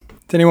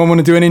Does anyone want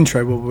to do an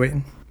intro while we're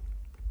waiting?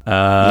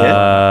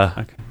 Yeah.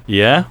 Okay.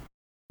 Yeah.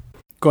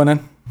 Go on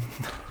then.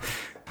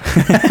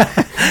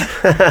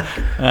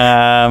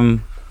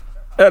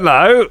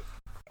 Hello.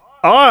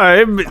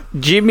 I'm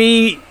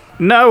Jimmy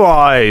No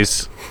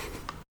Eyes.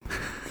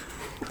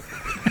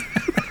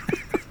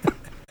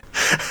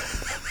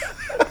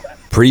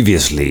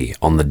 Previously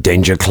on the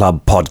Danger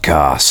Club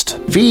podcast.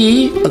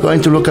 We are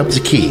going to look up the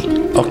key,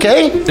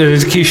 okay? There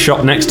is a key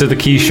shop next to the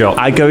key shop.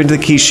 I go into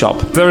the key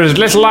shop. There is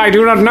little I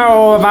do not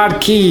know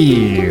about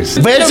keys.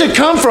 Where does it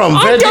come from?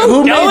 I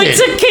don't know. It's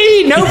a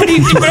key.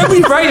 Nobody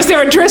writes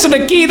their address on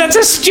a key. That's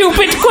a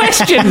stupid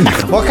question.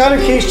 What kind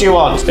of keys do you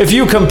want? If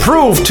you can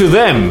prove to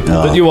them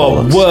that you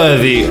are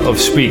worthy of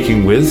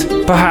speaking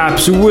with,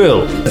 perhaps you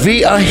will.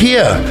 We are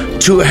here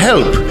to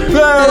help.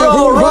 They're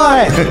all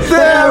right.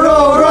 They're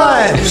all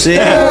right.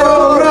 They're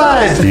all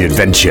right. The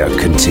adventure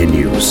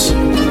continues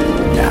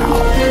now.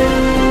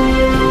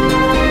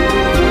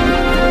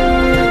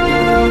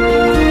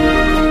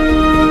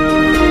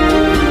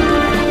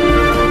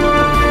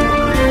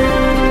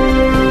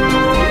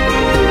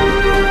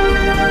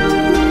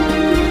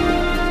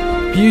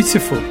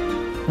 Beautiful.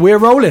 We're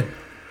rolling.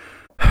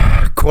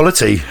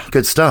 Quality.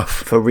 Good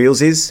stuff. For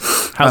realsies.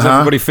 How's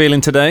everybody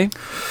feeling today?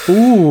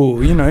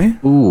 Ooh, you know.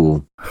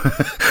 Ooh.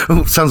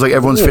 Ooh, sounds like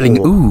everyone's feeling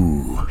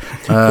ooh.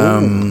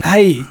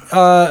 Hey,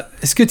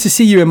 it's good to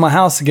see you in my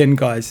house again,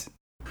 guys.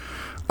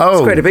 Oh,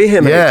 It's great to be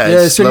here, mate. Yeah,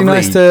 It's really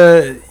lovely. nice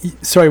to...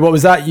 Sorry, what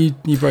was that? You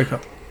broke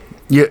up.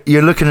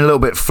 You're looking a little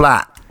bit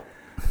flat.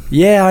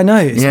 Yeah, I know.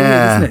 It's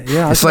Yeah, weird, isn't it?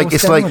 Yeah, I it's don't know like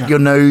what's going on your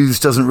with nose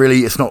doesn't really.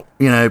 It's not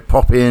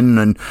popping,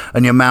 and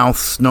your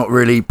mouth's not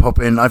really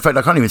popping. In fact,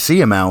 I can't even see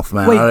your mouth,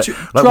 man. Wait,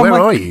 where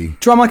are you?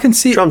 Drum, I can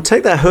see... Drum,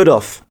 take that hood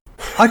off.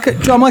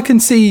 Drum, I can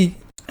see...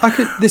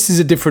 This is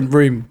a different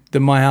room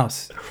than my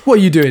house. What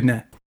are you doing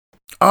there?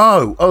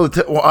 Well,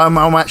 I'm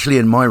actually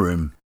in my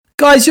room.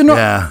 Guys, you're not...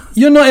 Yeah.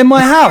 You're not in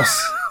my house.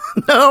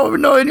 No,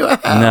 I'm not in your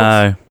house.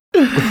 No.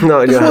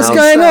 Not in your What's house.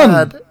 going on?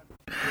 Sad.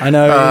 I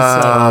know.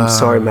 I'm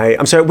sorry, mate.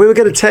 I'm sorry. We were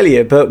going to tell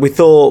you, but we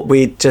thought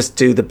we'd just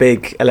do the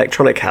big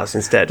electronic house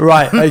instead.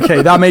 Right.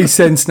 Okay, that makes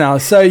sense now.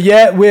 So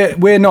yeah,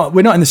 we're not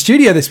in the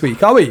studio this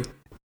week, are we?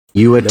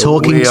 You were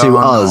talking we to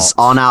are us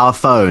not. on our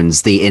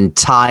phones the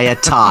entire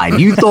time.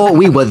 You thought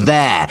we were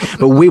there,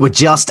 but we were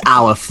just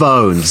our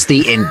phones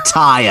the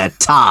entire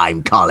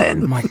time,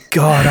 Colin. Oh my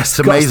God, It's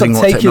I've got to amazing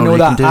stop what taking all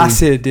that technology can do.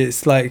 acid.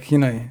 It's like,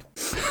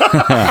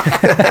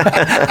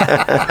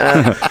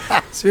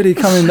 it's really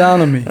coming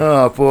down on me.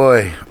 Oh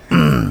boy.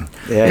 Yeah,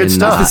 Good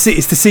stuff.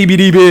 It's the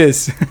CBD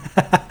beers.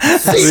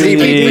 CBD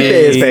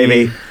beers,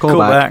 baby. Call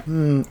back.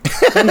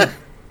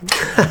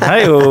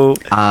 Hey-oh.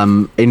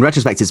 In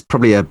retrospect, it's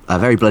probably a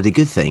very bloody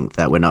good thing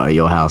that we're not at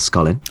your house,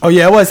 Colin. Oh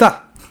yeah, what is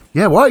that?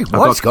 Yeah, why,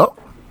 Scott?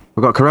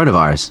 We've got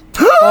coronavirus.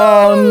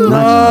 Oh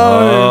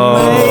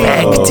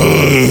no!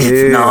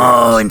 Infected.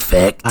 No,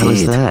 infected. I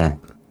was there.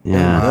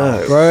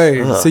 Yeah.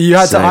 Right. So you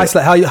had to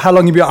isolate. How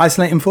long have you been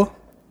isolating for?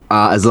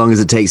 As long as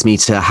it takes me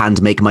to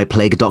hand make my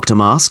plague doctor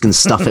mask and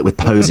stuff it with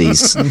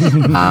posies.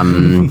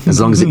 As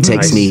long as it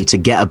takes me to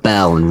get a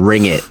bell and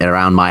ring it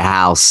around my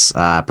house,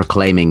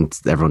 proclaiming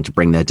to everyone to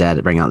bring out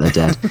their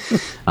dead.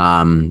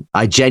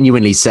 I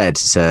genuinely said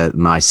to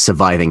my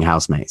surviving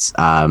housemates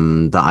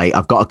that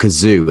I've got a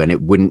kazoo,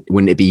 and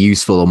wouldn't it be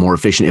useful or more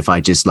efficient if I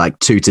just like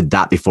tooted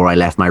that before I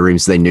left my room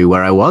so they knew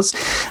where I was.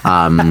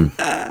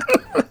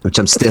 Which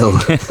I'm still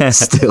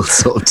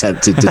sort of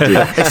tempted to do.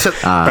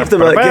 Give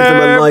them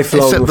a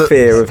lifelong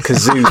fear of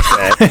kazoos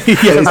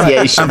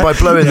there. And by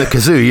blowing the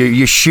kazoo,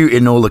 you're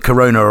shooting all the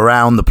corona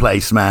around the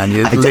place, man.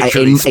 You're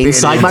literally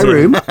inside my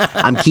room.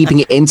 I'm keeping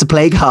it into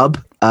Plague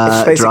Hub.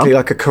 It's basically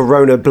like a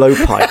Corona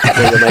blowpipe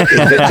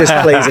that just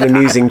plays an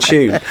amusing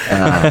tune.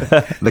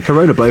 The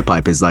Corona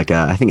blowpipe is like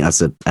I think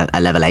that's a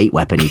level 8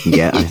 weapon you can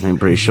get. I'm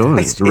pretty sure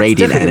it's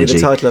radiant definitely energy.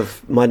 the title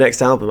of my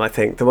next album, I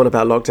think, the one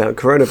about lockdown,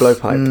 Corona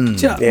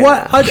blowpipe.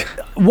 Yeah.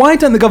 Why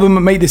don't the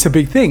government make this a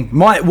big thing?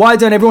 Why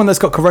don't everyone that's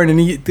got corona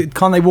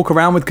can't they walk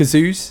around with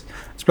kazoos?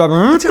 It's blah,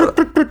 blah,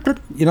 blah,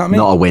 you know what I mean?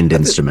 Not a wind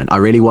instrument. I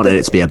really wanted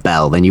it to be a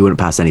bell. Then you wouldn't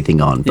pass anything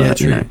on. But,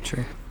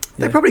 true.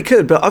 They probably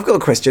could, but I've got a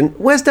question.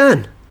 Where's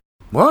Dan?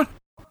 What?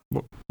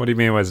 What do you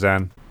mean, where's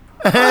Dan?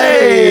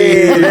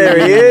 Hey,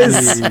 there he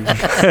is.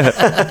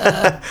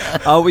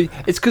 Are we?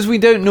 It's because we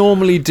don't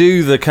normally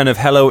do the kind of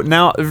hello.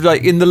 Now,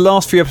 like in the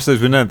last few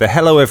episodes, we know the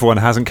hello everyone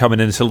hasn't come in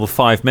until the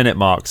 5-minute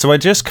mark. So I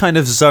just kind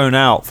of zone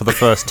out for the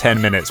first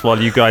 10 minutes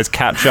while you guys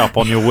catch up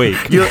on your week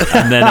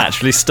and then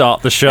actually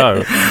start the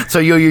show. So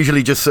you're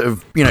usually just sort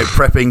of,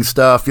 prepping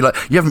stuff. You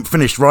haven't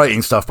finished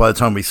writing stuff by the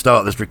time we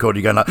start this record.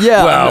 You're going like,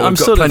 Yeah, well, I'm we've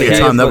got sort of plenty of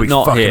here, time. They'll but be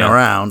not fucking here.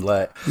 around.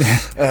 Like,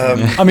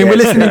 I mean, we're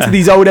listening to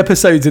these old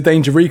episodes of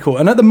Danger Recall,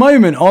 and at the moment,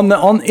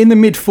 in the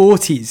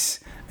mid-40s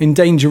in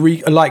Danger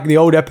Recall, like the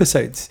old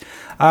episodes,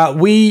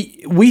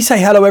 we say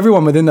hello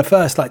everyone within the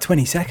first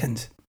 20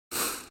 seconds.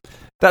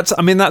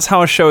 That's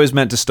how a show is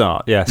meant to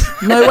start. Yes.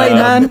 No way,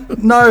 man.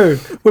 No,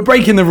 we're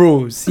breaking the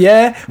rules.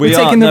 Yeah, we're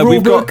taking the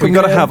rule book. We've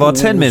got to have our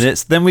 10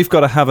 minutes. Then we've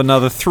got to have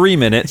another 3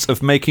 minutes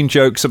of making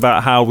jokes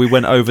about how we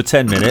went over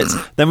 10 minutes.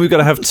 Then we've got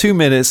to have 2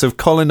 minutes of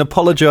Colin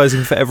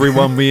apologising for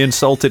everyone we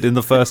insulted in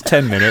the first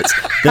 10 minutes.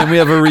 Then we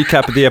have a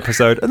recap of the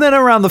episode, and then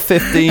around the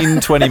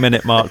 15-20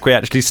 minute mark, we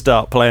actually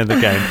start playing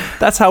the game.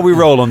 That's how we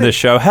roll on this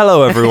show.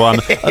 Hello, everyone,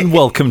 and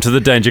welcome to the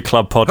Danger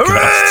Club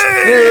podcast.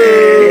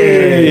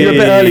 You're a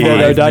bit early there,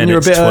 though, Dan. You're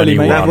a bit early,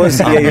 mate. That was,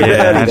 you're a bit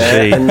early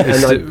there. And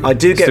I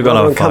do get still got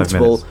rather another 5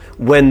 uncomfortable minutes.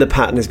 when the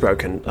pattern is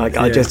broken. I'm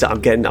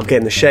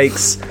getting the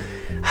shakes.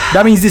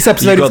 That means this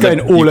episode is going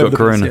all over the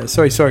place. corona. Yeah,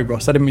 sorry,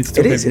 Ross. I didn't mean to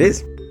talk It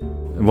is.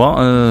 What?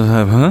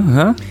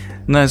 Huh?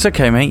 No, it's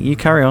okay, mate. You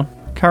carry on.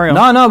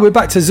 No, we're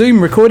back to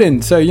Zoom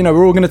recording. So,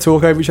 we're all going to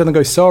talk over each other and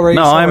go, sorry.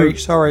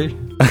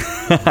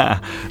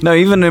 No,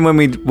 even when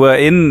we were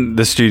in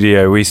the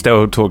studio, we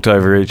still talked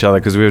over each other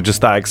because we were just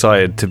that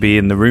excited to be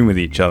in the room with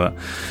each other.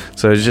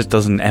 So it just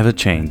doesn't ever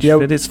change. Yeah,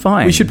 but it's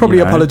fine. We should probably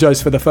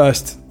apologise for the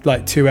first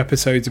 2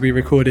 episodes we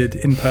recorded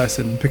in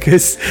person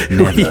because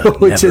we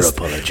all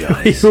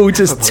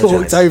just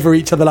talked over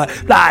each other like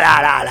la la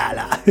la la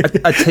la.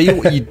 I tell you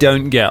what you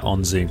don't get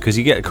on Zoom, because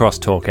you get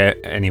crosstalk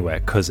anywhere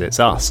because it's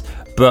us.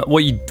 But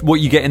what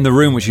you get in the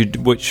room, which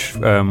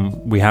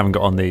we haven't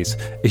got on these,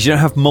 is you don't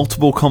have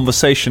multiple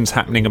conversations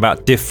happening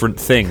about different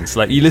things.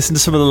 Like, you listen to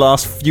some of the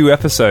last few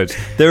episodes,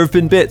 there have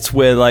been bits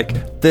where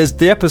there's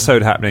the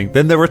episode happening,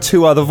 then there are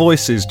 2 other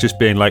voices just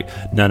being like,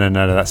 no,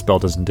 that spell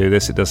doesn't do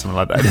this, it does something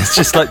like that. It's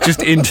just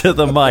just into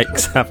the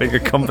mics having a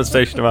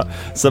conversation about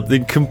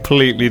something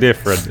completely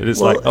different. And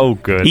it's oh,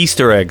 good.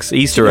 Easter eggs.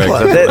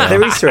 Well,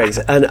 they're Easter eggs,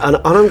 and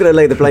I'm going to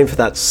lay the blame for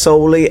that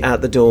solely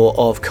at the door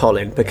of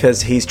Colin,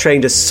 because he's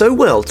trained us so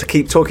well to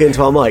keep talking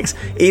into our mics,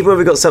 even when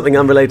we've got something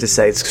unrelated to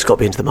say. It's just got to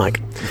be into the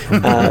mic.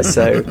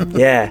 So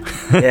yeah,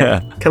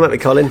 come at me,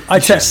 Colin.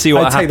 You should see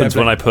what happens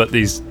when I put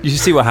these. You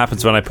should see what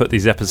happens when I put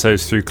these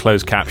episodes through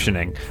closed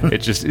captioning.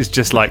 It's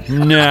just like,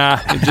 nah.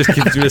 It just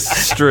gives you a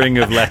string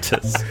of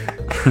letters.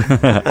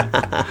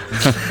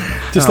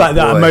 Just like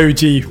that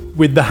emoji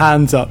with the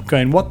hands up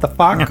going, what the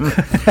fuck?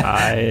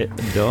 I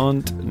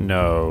don't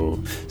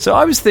know. So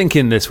I was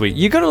thinking this week,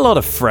 you got a lot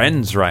of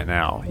friends right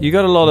now. You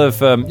got a lot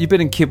of you've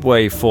been in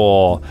Kibwe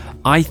for,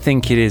 I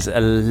think it is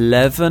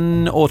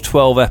 11 or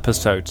 12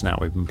 episodes now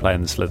we've been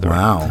playing the Slithering.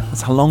 Wow.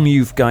 That's how long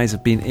you guys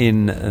have been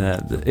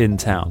in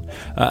town.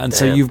 And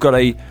so you've got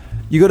a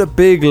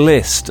big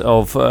list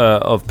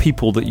of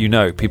people that you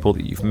know, people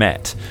that you've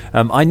met.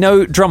 I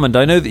know, Drummond,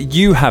 I know that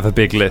you have a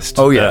big list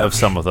of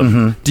some of them.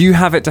 Mm-hmm. Do you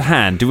have it to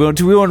hand? Do we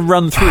want to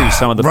run through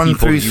some of the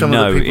people that you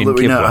know in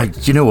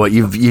Kibwe? You know what?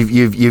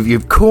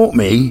 You've caught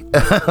me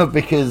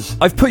because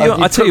I've put you.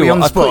 I tell you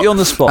what, I've put you on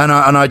the spot, and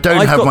I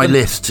don't have my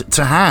list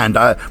to hand.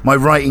 My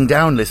writing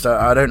down list.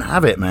 I don't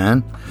have it,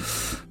 man.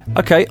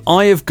 Okay,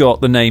 I have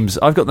got the names.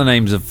 I've got the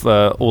names of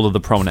all of the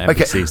prominent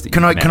NPCs that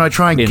can I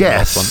try and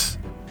guess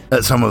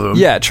at some of them?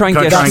 Yeah, try and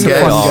guess who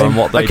they are and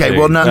what they do. Okay,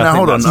 well, now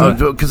hold on.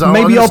 Because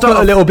maybe I'll put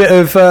a little bit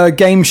of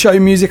game show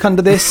music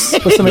under this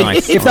or something.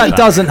 Nice. If that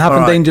doesn't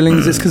happen, right.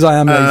 Dangerlings, it's because I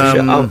am lazy.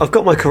 I've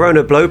got my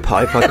Corona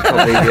blowpipe. I could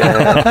probably...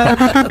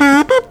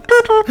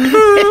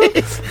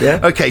 Yeah.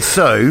 Okay,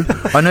 so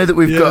I know that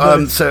we've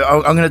got. So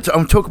I'm going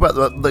to talk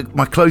about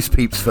my close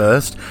peeps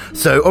first.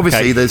 So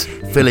obviously there's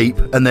Philippe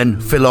and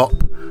then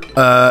Philop.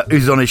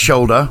 Who's on his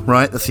shoulder,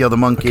 right? That's the other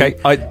monkey. Okay,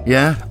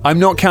 I'm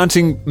not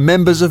counting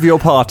members of your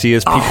party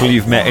as people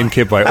you've met in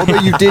Kibwe,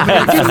 although you did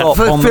meet Philop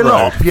on the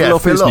road. Yeah,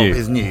 Philop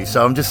is new,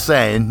 so I'm just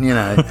saying,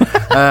 and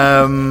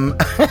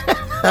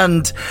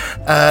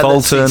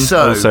Bolton,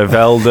 also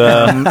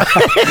Velda.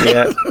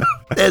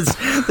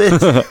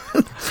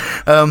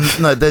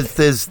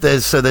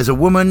 There's a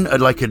woman,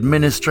 like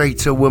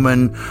administrator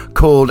woman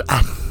called.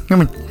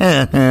 And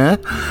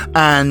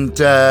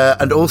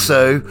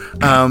also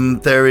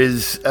there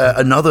is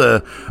another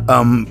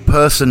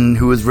person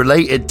who was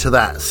related to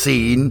that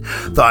scene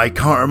that I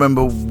can't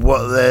remember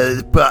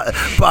but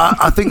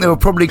I think they were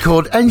probably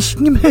called and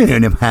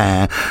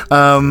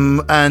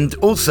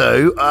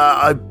also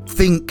I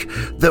think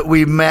that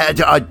we met.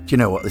 You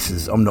know what this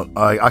is?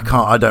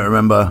 I don't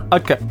remember.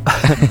 Okay.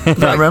 I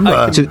don't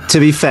remember. To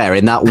be fair,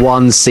 in that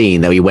one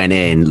scene that we went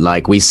in,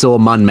 we saw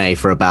Munmei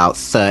for about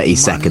 30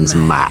 seconds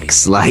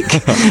max.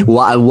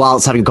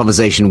 Whilst having a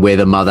conversation with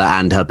a mother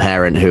and her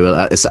parent,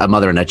 a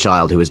mother and a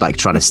child who was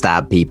trying to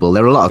stab people.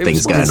 There were a lot of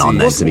things going on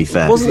there, to be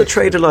fair. Wasn't the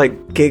trader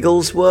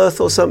Gigglesworth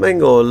or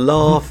something? Or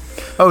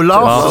Laugh? Oh,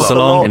 Laughs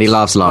Along. And he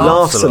laughs long.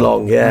 Laughs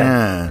Along,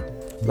 yeah.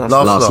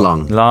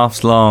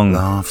 Laughs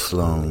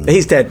long.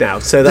 He's dead now,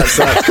 so that's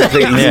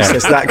completely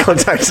useless. That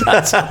context.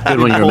 Good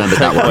one, you remembered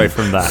that one. Away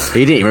from that.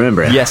 He didn't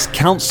remember it. Yes,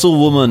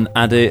 Councilwoman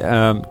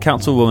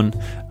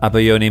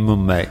Abayoni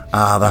Munmei.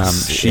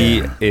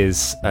 She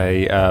is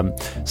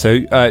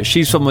a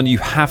she's someone you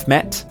have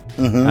met.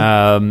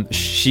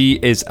 She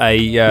is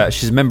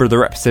she's a member of the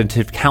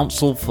Representative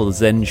Council for the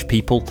Zenge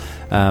people,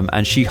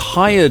 and she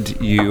hired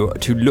you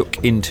to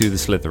look into the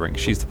Slithering.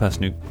 She's the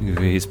person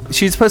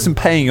she's the person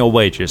paying your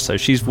wages, so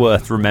she's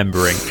worth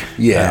remembering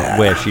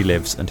where she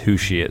lives and who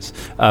she is.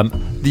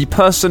 The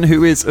person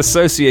who is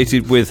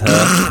associated with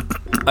her,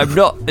 I'm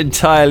not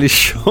entirely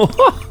sure.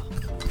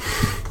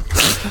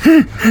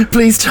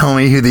 Please tell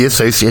me who the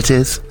associate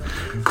is.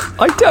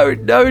 I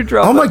don't know,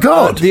 Drum. Oh my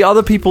God! The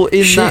other people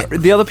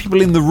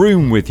in the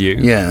room with you.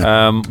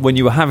 Yeah. When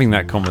you were having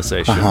that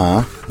conversation.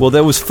 Well,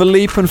 there was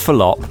Philippe and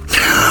Philop.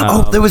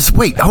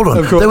 Hold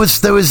on. There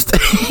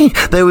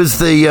was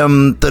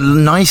the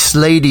nice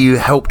lady who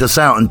helped us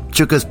out and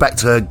took us back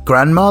to her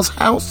grandma's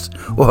house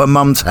or her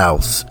mum's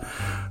house.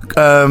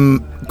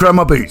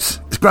 Grandma Boots.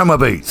 It's Grandma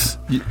Boots.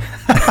 You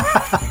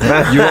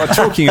are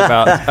talking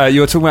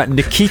about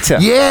Nikita.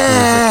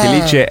 Yeah. Who's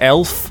a Kiliche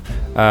elf.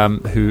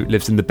 Who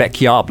lives in the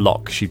backyard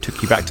block. She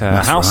took you back to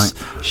her house.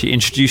 Right. She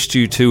introduced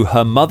you to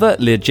her mother,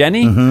 Leah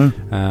Jenny,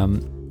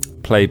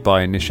 played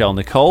by Nichelle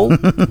Nichols.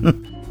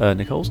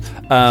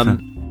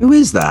 Who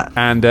is that?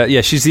 And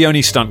she's the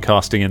only stunt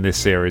casting in this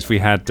series. We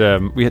had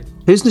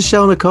who's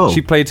Nichelle Nicole?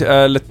 She played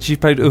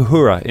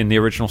Uhura in the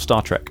original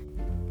Star Trek.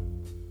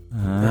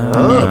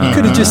 You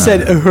could have just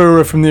said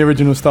Uhura from the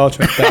original Star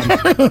Trek.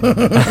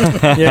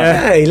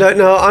 Hey, look,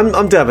 no,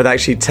 I'm done with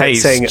actually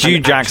saying Stu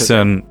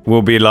Jackson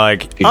will be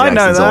like, I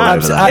know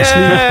that.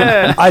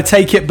 Actually, I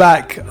take it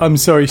back. I'm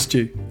sorry,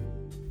 Stu.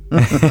 The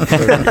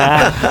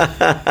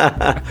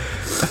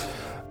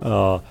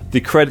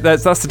credit.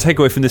 That's the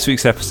takeaway from this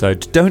week's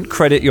episode. Don't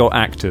credit your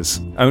actors.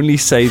 Only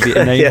say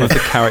the name of the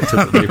character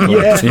that they play.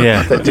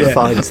 That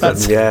defines them.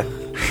 Yeah.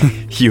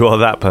 You are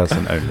that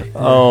person only.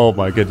 Oh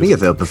my goodness! I think if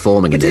they were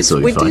performing in this,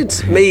 we did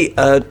meet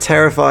a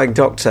terrifying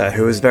doctor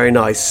who was very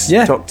nice.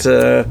 Yeah,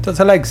 Dr.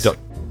 Legs.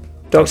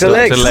 Dr.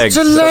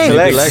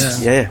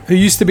 Legs. Yeah. Who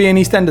used to be in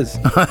EastEnders.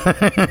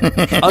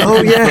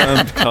 Oh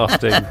yeah.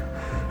 Casting.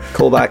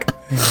 Callback.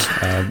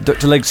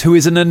 Dr. Legs, who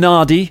is an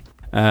Anadi.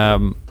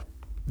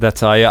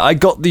 That I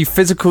got the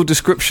physical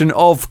description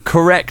of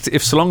correct,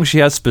 if so long as she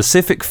has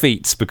specific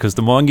feats, because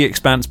the Mwangi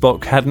Expanse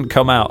book hadn't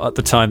come out at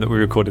the time that we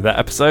recorded that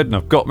episode, and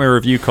I've got my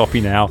review copy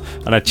now,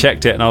 and I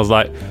checked it, and I was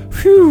like,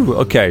 phew,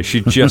 okay,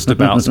 she just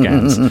about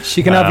scans.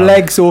 She can have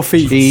legs or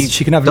feet.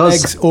 She can have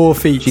legs or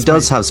feet. She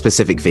does have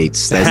specific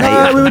feets. There's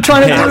we were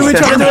trying to do a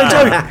joke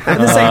at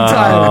the same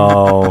time.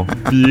 Oh,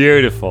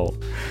 beautiful.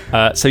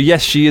 So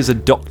yes, she is a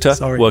doctor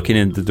working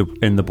in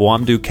the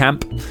Bwamdu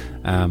camp.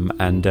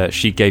 And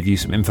she gave you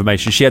some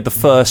information. She had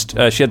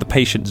the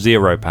patient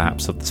 0,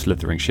 perhaps, of the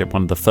Slithering. She had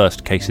one of the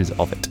first cases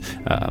of it,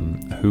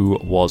 who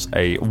was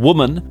a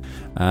woman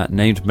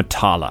named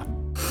Matala.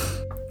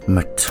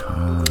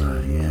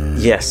 Matala, yeah.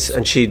 Yes,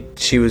 and she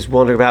was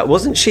wondering about,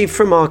 wasn't she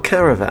from our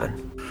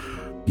caravan?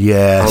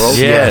 Yes.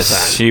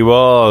 Yes, she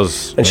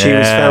was. And she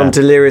was found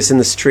delirious in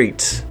the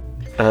street.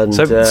 And,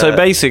 so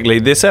basically,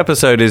 this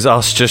episode is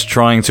us just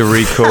trying to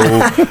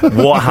recall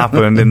what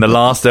happened in the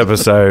last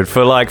episode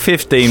for like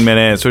 15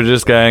 minutes. We're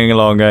just going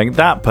along, going,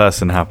 that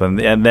person happened,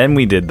 and then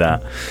we did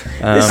that.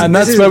 And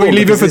that's where we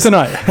leave it for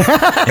tonight.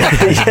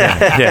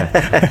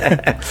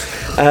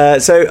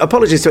 So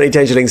apologies to any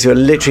Dangerlings who are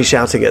literally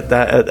shouting at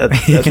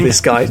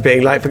this guy,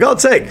 being like, for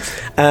God's sake.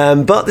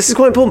 But this is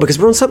quite important because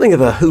we're on something of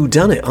a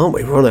whodunit, aren't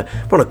we? We're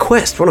on a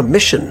quest. We're on a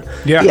mission.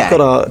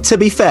 Yeah. To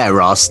be fair,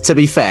 Ross,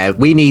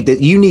 you need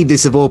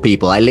this of all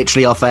people. I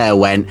literally off air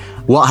went,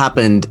 what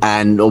happened?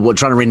 And we're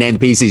trying to rename the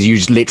pieces. You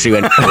just literally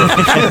went,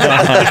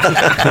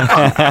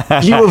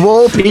 you of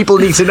all people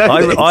need to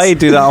know this. I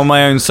do that on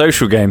my own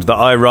social games that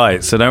I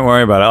write, so don't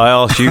worry about it. I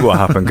asked you what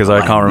happened because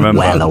I can't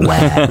remember. I'm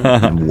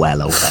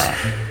well aware.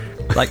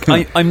 Like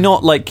I'm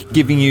not like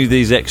giving you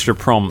these extra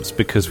prompts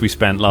because we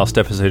spent last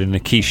episode in a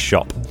quiche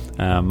shop.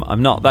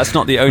 I'm not. That's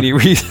not the only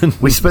reason.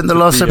 We spent the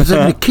last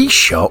episode in a quiche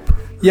shop.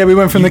 Yeah, we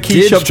went from the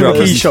quiche shop to a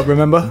quiche shop,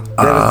 remember?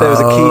 There was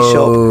a quiche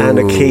shop and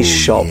a quiche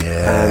shop.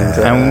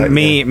 Yeah. And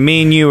me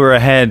and you were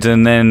ahead,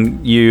 and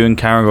then you and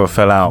Karagor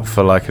fell out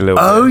for like a little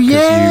bit. Oh,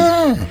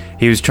 yeah.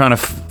 He was trying to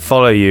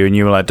follow you, and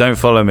you were like, don't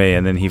follow me,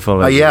 and then he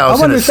followed you. I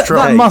was in a stray.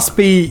 That must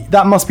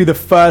be the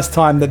first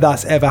time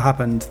that's ever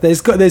happened.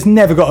 There's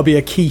never got to be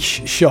a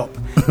quiche shop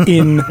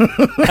in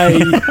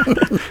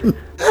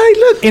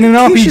in an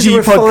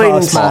RPG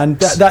podcast, man.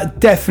 That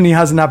definitely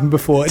hasn't happened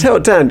before.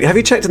 Dan, have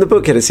you checked in the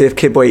book yet to see if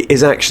Kidway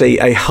is actually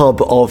a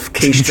hub of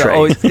quiche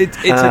trade?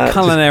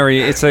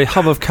 It's a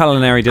hub of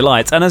culinary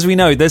delights, and as we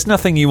know, there's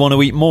nothing you want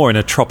to eat more in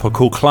a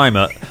tropical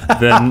climate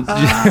than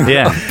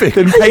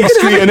than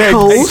pastry and egg.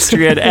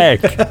 Pastry and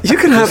egg. You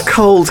can have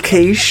cold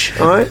quiche,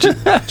 all right?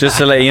 Just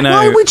to let you know.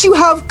 Why would you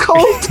have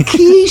cold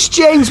quiche,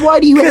 James? Why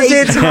do you hate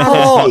it? Because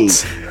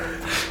it's hot.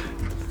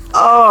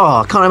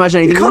 Oh, I can't imagine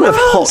anything. You can't have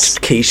hot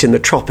quiche in the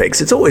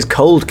tropics. It's always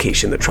cold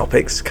quiche in the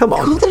tropics. Come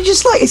on.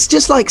 It's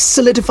just like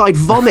solidified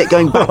vomit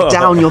going back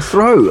down your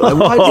throat. Like,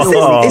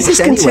 why is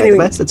this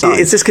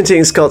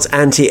continuing Scott's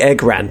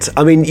anti-egg rant?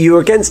 I mean, you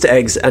were against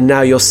eggs and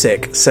now you're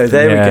sick. So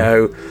there we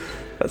go.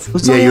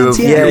 you were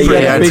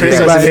pretty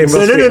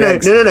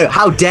anti-eggs. No.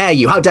 How dare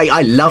you?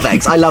 I love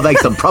eggs. I love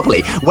eggs done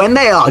properly. When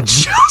they are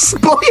just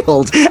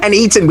boiled and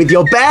eaten with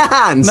your bare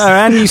hands. No,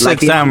 and you said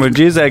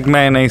sandwiches, egg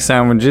mayonnaise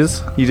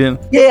sandwiches. You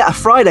didn't? Yeah, a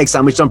fried egg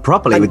sandwich done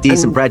properly with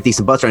decent bread,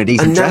 decent butter, and a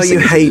decent dressing.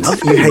 And now you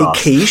hate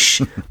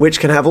quiche, which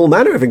can have all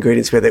manner of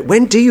ingredients with it.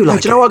 When do you like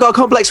it? Do you know what? I've got a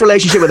complex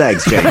relationship with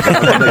eggs, Jake.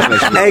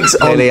 Eggs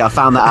clearly, I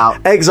found that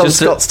out. Eggs on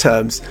Scott's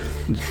terms.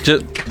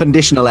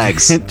 Conditional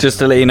eggs. Just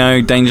to let you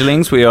know,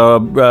 Dangerlings, we are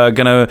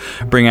going to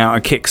bring out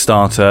a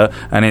Kickstarter,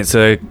 and it's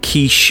a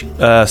quiche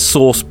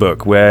source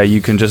book where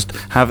you can just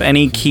have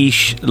any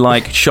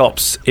quiche-like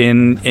shops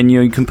and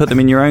you can put them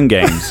in your own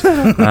games.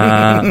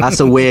 That's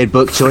a weird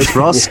book choice,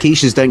 Ross.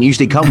 Quiches don't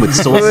usually come with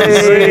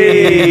sauces.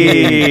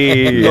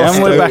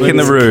 And we're back in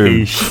the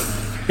room.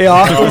 Yeah,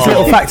 I've got a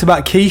little fact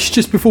about quiche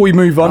just before we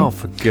move on. Oh,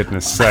 for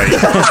goodness sake.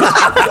 Of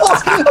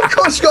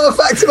course you got a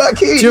fact about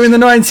quiche. During the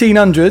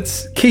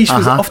 1900s, quiche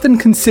was often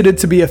considered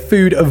to be a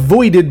food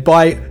avoided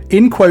by,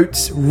 in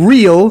quotes,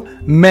 real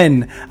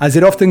men, as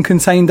it often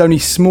contained only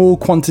small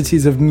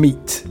quantities of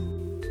meat.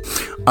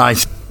 You're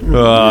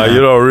not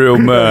a real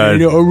man.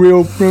 You're not a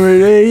real...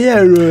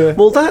 Yeah.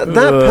 Well, that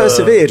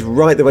persevered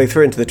right the way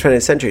through into the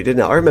 20th century,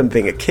 didn't it? I remember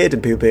being a kid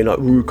and people being like,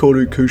 we call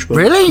it quiche.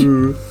 Really?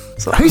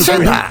 Who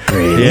said that?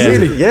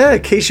 Really? Yeah,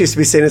 quiche used to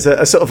be seen as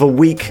a sort of a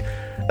weak...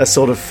 a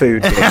sort of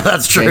food. Yeah,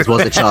 that's true. James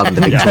was a child in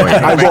the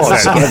Victorian. I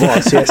was,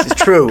 yes, it's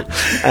true.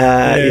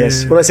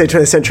 Yes, when I say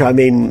 20th century, I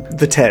mean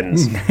the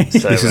 10s.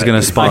 So, this is going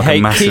to spark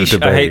a massive quiche,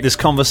 debate. I hate this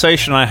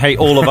conversation. I hate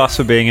all of us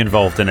for being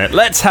involved in it.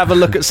 Let's have a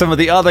look at some of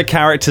the other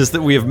characters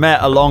that we have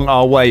met along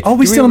our way. Oh,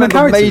 we still on the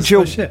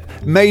characters?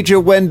 Major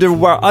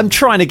Wendell... I'm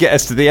trying to get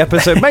us to the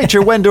episode.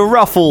 Major Wendell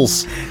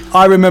Ruffles.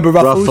 I remember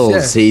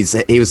Ruffles.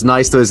 Yeah. He was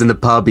nice to us in the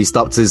pub. He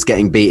stopped us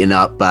getting beaten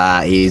up.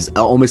 He's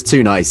almost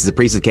too nice. He's a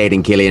priest of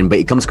Caden Killian, but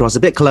he comes across a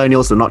bit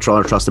colonial, so I'm not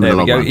trying to trust him in the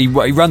long run. He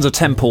runs a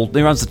temple.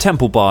 He runs the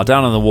temple bar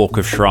down on the Walk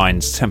of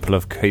Shrines, Temple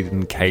of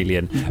Caden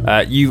Kalian.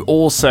 You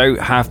also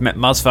have met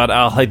Musfad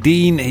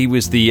al-Hadin. He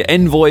was the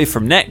envoy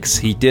from Nex.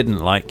 He didn't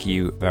like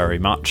you very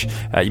much.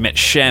 You met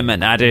Shem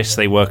and Addis.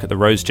 They work at the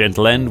Rose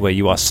Gentle End, where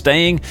you are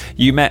staying.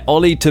 You met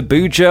Ollie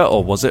Tabuja,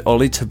 or was it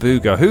Ollie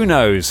Tabuga? Who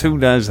knows? Who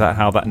knows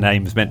how that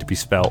name is meant to be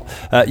spelt?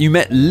 You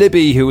met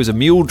Libby, who was a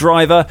mule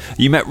driver.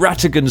 You met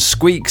Ratigan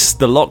Squeaks,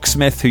 the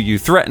locksmith who you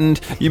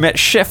threatened. You met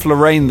Chef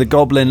Lorraine, the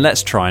goblin.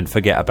 Let's try and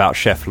forget about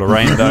Chef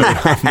Lorraine, though.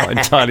 I'm not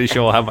entirely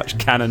sure how much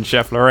canon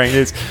Chef Lorraine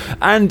is.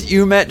 And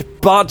you met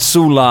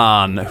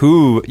Bartsulan,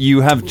 who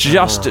you have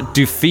just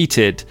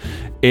defeated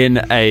in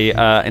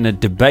a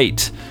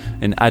debate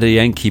in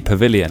Adienki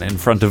Pavilion in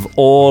front of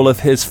all of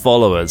his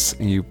followers.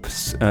 You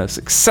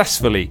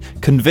successfly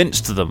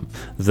convinced them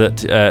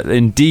that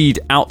indeed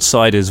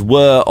outsiders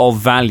were of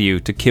value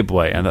to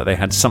Kibwe and that they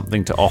had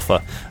something to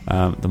offer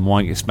the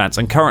Moing Expanse.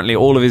 And currently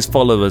all of his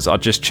followers are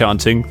just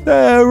chanting,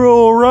 "They're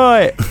all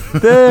right,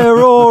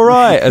 they're all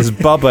right," as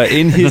Bubba,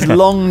 in his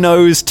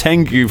long-nosed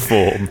Tengu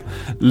form,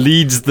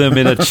 leads them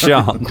in a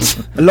chant.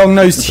 A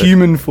long-nosed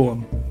human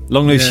form.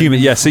 Long-nosed human,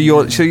 yeah. So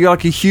you're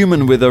like a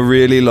human with a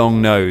really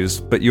long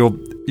nose, but you're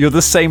the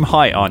same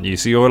height, aren't you?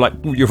 So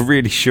you're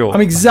really short.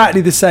 I'm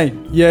exactly the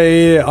same.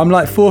 Yeah. I'm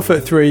like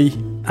 4'3",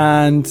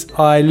 and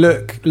I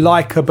look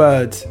like a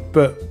bird,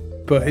 but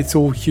it's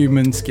all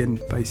human skin,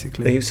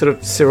 basically. Are you sort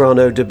of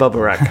Cyrano de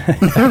Bubbarak?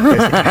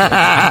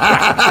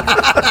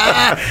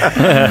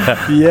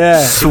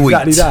 Yeah, Sweet.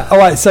 exactly that. All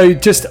right, so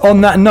just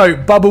on that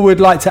note, Bubba would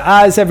like to,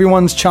 as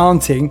everyone's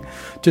chanting,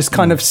 just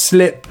kind of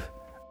slip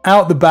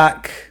out the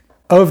back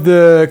of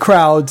the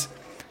crowd,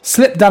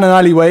 slip down an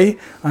alleyway,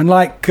 and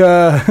like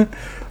a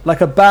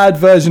bad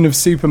version of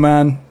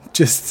Superman,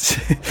 just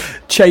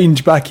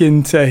change back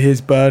into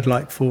his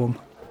bird-like form.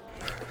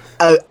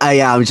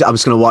 Yeah, I'm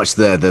just going to watch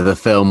the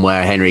film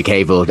where Henry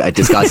Cavill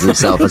disguises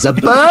himself as a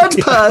bird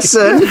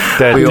person.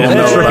 We all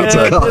know about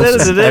bird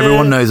person.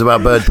 Everyone knows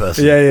about bird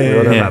person. Yeah. We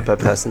all know about bird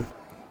person.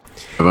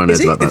 Everyone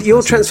knows about that.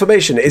 Your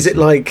transformation, is it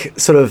like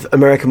sort of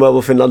American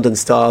Werewolf in London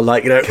style,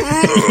 like, yeah,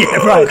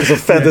 right, because the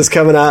feathers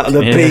coming out and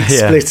the beak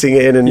splitting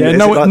in, and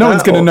no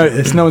one's going to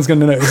notice. No one's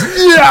going to notice.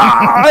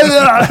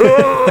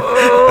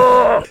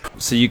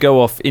 So you go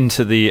off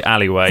into the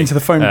alleyway, into the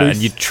phone booth, and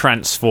you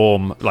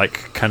transform.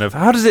 Like, kind of,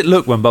 how does it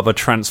look when Bubba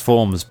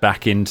transforms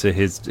back into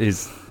his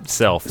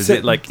self? Is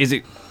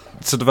it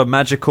sort of a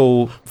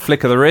magical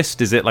flick of the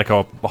wrist? Is it like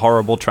a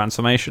horrible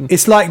transformation?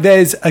 It's like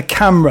there's a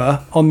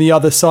camera on the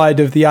other side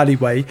of the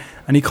alleyway,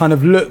 and he kind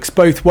of looks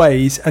both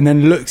ways and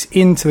then looks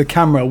into the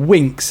camera,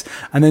 winks,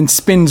 and then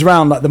spins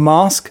round like the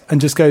mask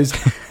and just goes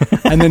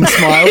and then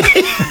smiles.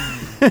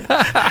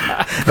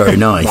 Very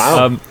nice.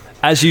 Wow.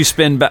 As you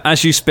spin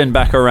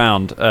back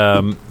around,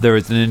 there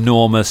is an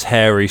enormous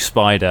hairy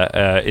spider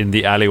in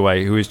the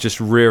alleyway who is just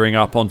rearing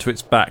up onto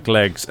its back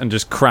legs and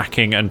just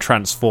cracking and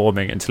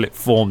transforming until it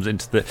forms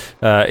into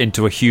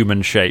a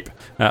human shape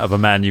of a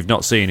man you've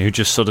not seen, who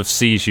just sort of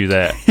sees you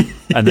there,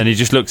 and then he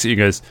just looks at you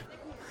and goes,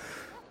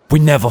 "We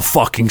never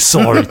fucking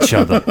saw each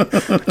other."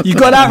 You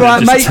got that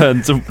right, mate.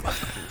 Turns and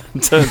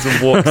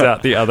walks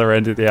out the other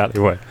end of the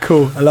alleyway.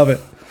 Cool, I love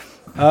it.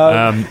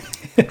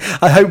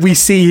 I hope we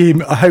see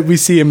him. I hope we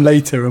see him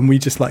later, and we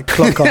just like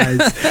clock eyes,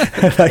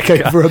 like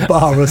over a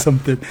bar or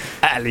something.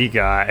 Alley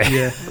guy.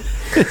 Yeah.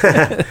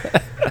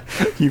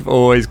 You've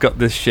always got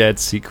this shared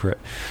secret.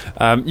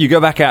 You go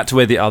back out to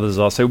where the others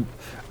are. So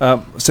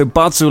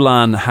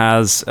Barzulan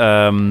has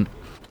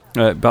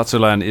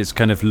Barzulan is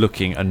kind of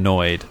looking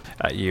annoyed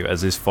at you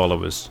as his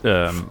followers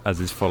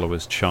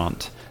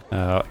chant.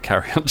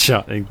 Carry on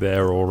chanting.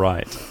 They're all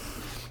right.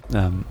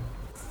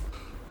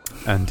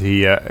 And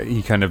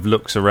he kind of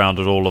looks around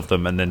at all of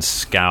them and then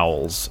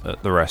scowls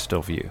at the rest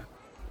of you.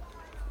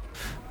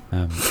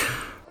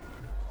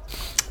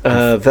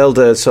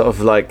 Velda sort of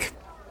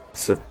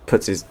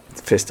puts his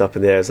fist up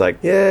in the air. Is like,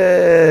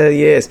 yeah,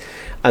 yes,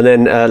 and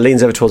then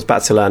leans over towards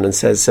Batsalan and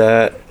says,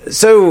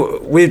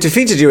 "So we've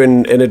defeated you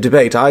in a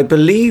debate. I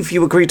believe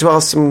you agreed to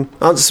answer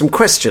some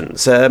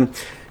questions.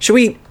 Should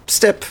we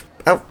step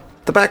out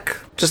the back?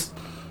 Just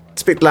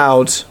speak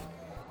loud."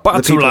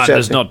 Barzulan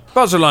does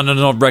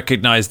not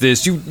recognize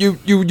this.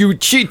 You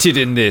cheated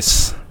in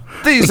this.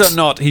 These are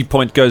not. He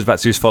goes back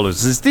to his followers.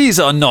 Says, these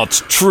are not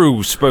true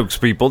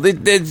spokespeople.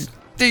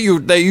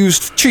 They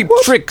used cheap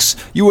tricks.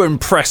 You were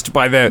impressed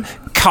by their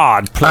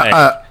card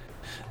play.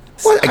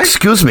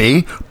 Excuse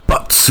me,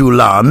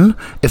 Barzulan,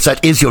 if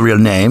that is your real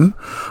name.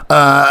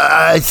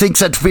 I think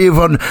that we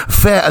run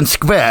fair and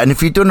square, and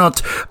if you do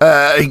not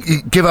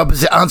give up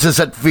the answers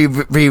that we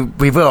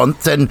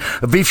want, then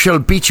we shall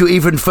beat you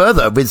even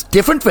further with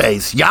different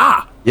ways.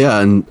 Yeah.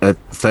 Yeah, and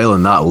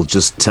failing that, we'll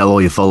just tell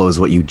all your followers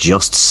what you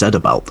just said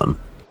about them.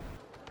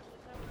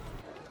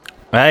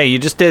 Hey, you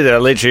just did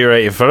that literally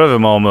right in front of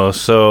him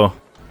almost, so...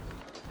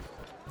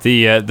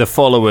 The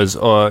followers,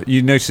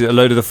 you notice a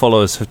load of the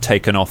followers have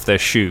taken off their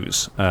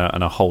shoes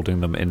and are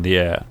holding them in the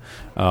air.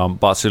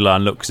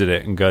 Barzulan looks at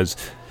it and goes,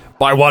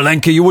 "By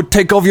Walenka, you would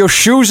take off your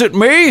shoes at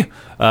me?"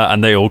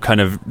 And they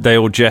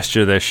all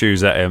gesture their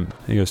shoes at him.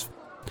 He goes,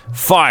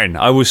 "Fine,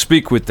 I will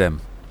speak with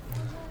them.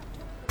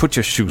 Put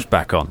your shoes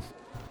back on."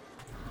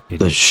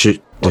 The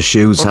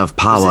shoes have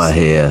power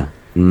here.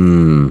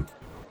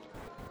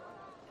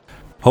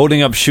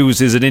 Holding up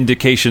shoes is an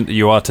indication that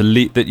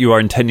you are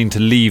intending to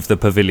leave the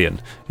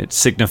pavilion. It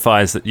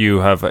signifies that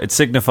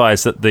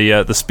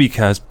the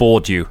speaker has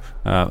bored you,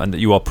 and that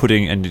you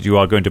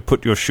are going to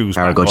put your shoes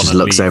back on. Aragorn just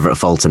looks over at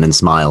Fulton and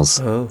smiles.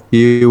 Oh.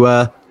 You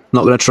not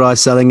going to try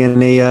selling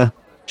any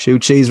shoe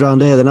cheese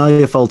round here, then, are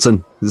you,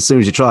 Fulton? As soon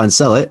as you try and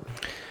sell it,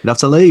 you'd have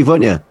to leave,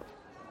 won't you?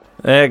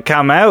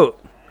 Come out.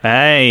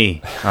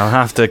 Hey, I'll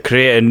have to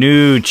create a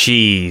new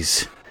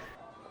cheese.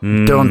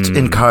 Don't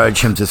encourage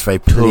him this way,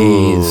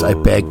 please. I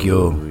beg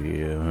you.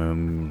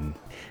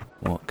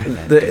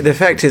 The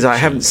fact is, I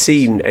haven't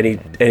seen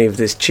any of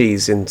this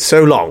cheese in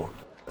so long.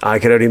 I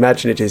can only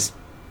imagine it is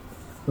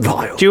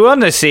vile. Do you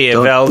want to see it,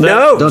 Velda?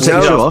 No, don't take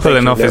your shoe off.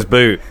 Pulling off his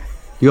boot.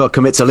 You got to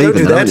commit to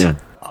leaving, don't you?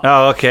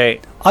 Oh,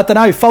 okay. I don't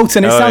know,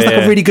 Fulton, it sounds like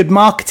a really good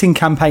marketing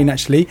campaign,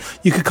 actually.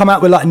 You could come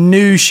out with like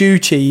new shoe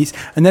cheese,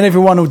 and then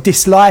everyone will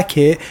dislike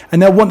it,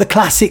 and they'll want the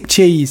classic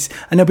cheese,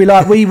 and they'll be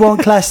like, we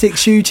want classic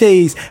shoe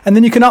cheese, and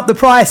then you can up the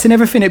price and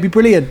everything. It'd be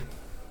brilliant.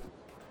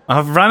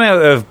 I've run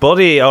out of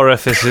body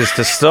orifices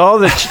to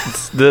store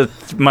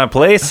my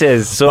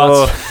places,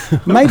 so...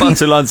 Maybe...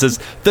 Barzulan says,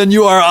 "Then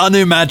you are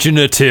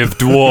unimaginative,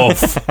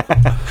 dwarf."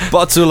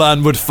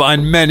 Barzulan would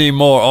find many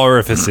more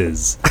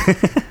orifices.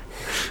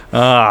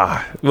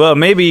 Well,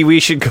 maybe we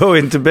should go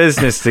into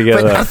business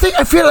together. But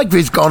I feel like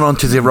we've gone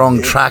onto the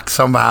wrong track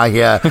somehow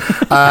here.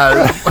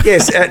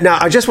 Yes, now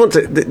I just want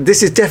to...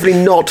 This is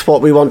definitely not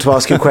what we want to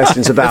ask you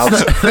questions about.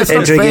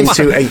 Entering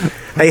into a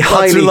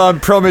highly...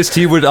 Barzulan promised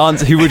he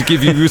would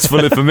give you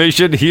useful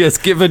information. He has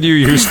given you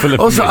useful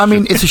information. Also, I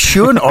mean, is a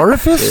shoe an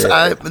orifice?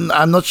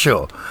 I'm not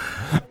sure.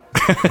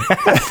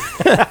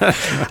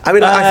 I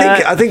mean,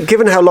 I think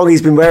given how long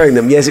he's been wearing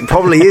them, yes, it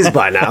probably is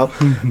by now.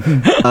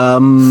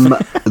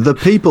 The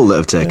people that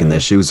have taken their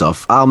shoes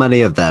off, how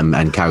many of them,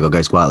 and Caragor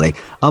goes quietly,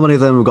 how many of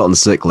them have gotten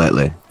sick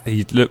lately?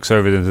 He looks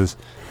over and says,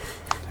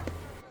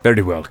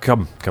 "Very well,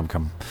 come.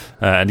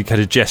 And he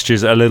kind of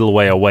gestures a little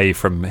way away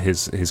from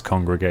his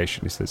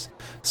congregation. He says,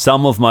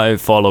 "Some of my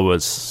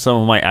followers,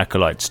 some of my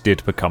acolytes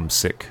did become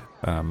sick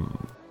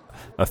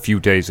about 2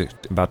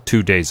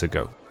 days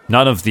ago.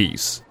 None of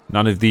these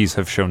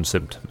have shown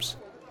symptoms.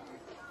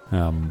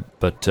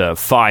 But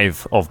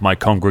 5 of my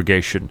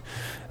congregation,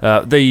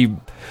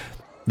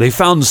 they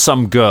found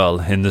some girl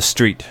in the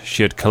street.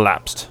 She had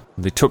collapsed.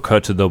 They took her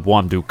to the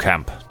Wandu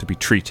camp to be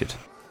treated.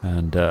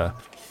 And a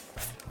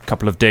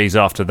couple of days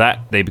after that,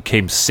 they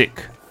became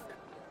sick."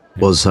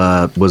 Was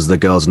the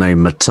girl's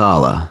name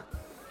Matala?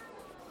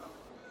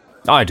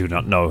 I do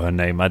not know her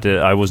name.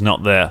 I was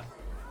not there.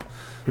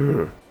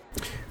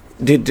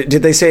 Did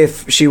they say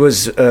if she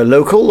was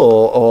local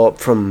or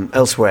from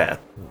elsewhere?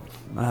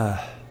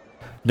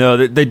 No,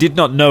 they did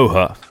not know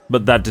her,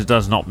 but that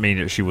does not mean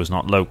that she was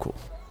not local.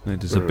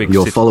 It is a big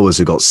Your city. followers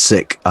who got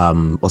sick,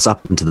 what's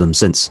happened to them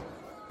since?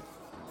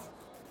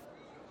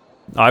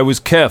 I was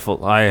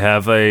careful. I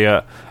have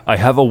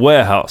a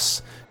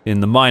warehouse in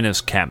the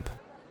miners' camp.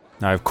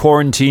 I've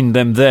quarantined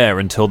them there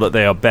until that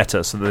they are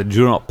better, so that they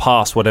do not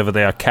pass whatever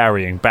they are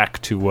carrying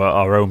back to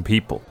our own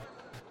people.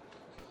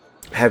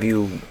 Have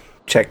you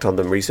checked on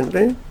them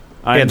recently?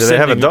 Do they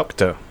have a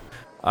doctor?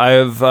 I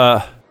have.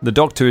 The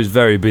doctor is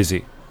very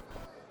busy,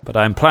 but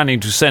I'm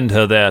planning to send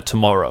her there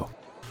tomorrow.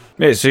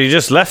 Yeah, so you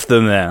just left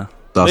them there.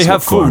 That's They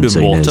have what food and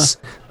quarantine water.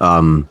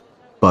 is.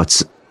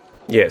 But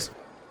Yes.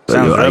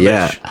 Sounds rubbish.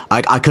 yeah,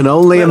 I can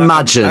only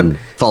imagine,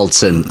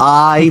 Fulton.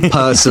 I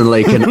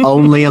personally can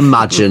only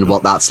imagine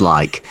what that's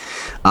like.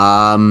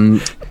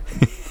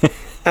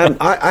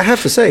 I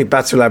have to say,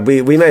 Batsulab,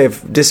 we may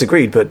have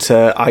disagreed, but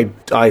I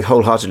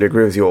wholeheartedly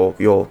agree with your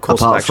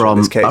course of Apart action in from,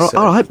 this case.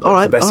 all right,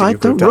 the best thing you've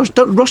don't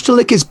done. rush to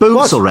lick his boots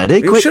What? already.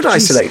 You Quick, should jeez.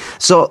 isolate.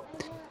 So,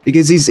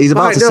 because he's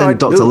about Right, to no, send I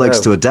Dr. do Licks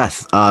know. to a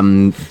death.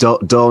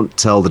 Don't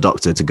tell the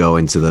doctor to go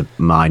into the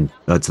mine,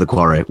 to the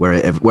quarry,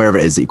 wherever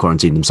it is that you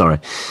quarantined him. Sorry.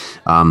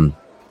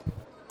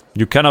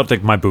 You cannot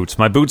take my boots.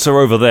 My boots are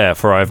over there,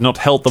 for I have not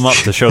held them up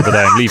to show that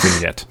I am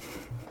leaving yet.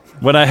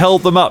 When I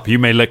held them up, you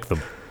may lick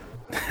them.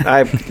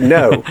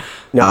 No.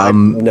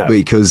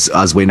 Because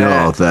as we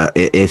know that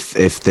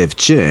if they've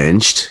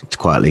changed,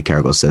 quietly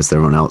Caragor says to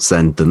everyone else,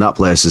 then that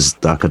place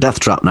is like a death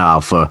trap now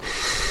for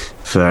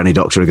any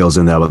doctor who goes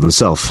in there by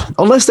themselves.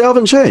 Unless they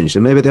haven't changed,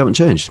 and maybe they haven't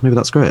changed. Maybe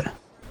that's great.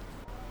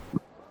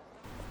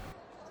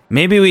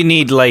 Maybe we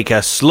need like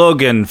a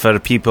slogan for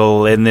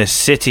people in this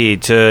city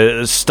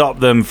to stop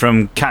them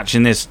from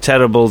catching this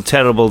terrible,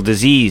 terrible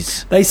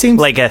disease. They seem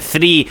like a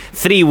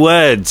three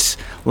words,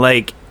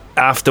 like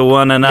after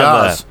one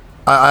another. Yes.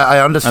 I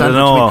understand. I don't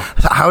know.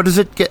 How does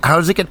it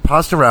get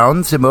passed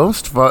around the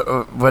most?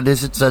 What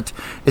is it that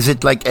is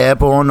it like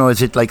airborne, or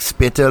is it like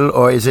spittle,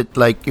 or is it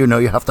like you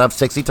have to have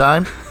sexy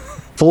time?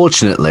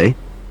 Fortunately,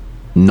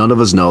 none of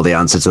us know the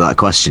answer to that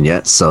question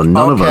yet, so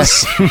none of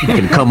us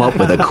can come up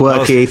with a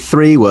quirky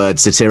 3-word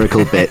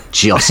satirical bit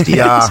just yet.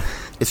 Yeah,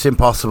 it's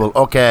impossible.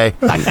 Okay,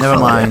 never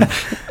mind.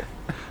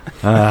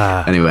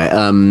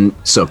 Anyway,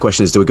 so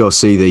question is, do we go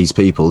see these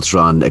people,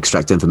 try and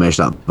extract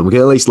information out? But we can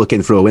at least look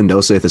in through a window,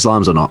 see if they're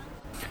slimes or not.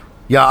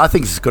 Yeah, I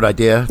think it's a good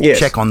idea. Yes.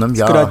 Check on them. a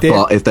Yeah, good idea.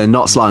 But if they're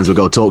not slimes, we'll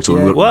go talk to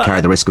them. We'll What?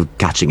 carry the risk of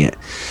catching it.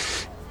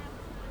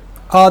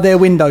 Are there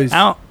windows?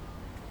 Out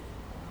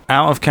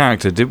of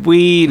character, did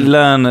we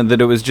learn that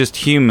it was just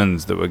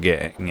humans that were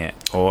getting it,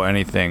 or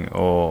anything,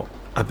 or...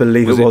 I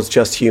believe Was it it- was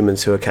just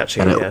humans who were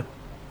catching And it, it-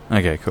 yeah.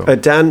 Okay, cool.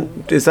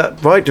 Dan, is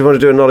that right? Do you want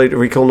to do a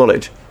recall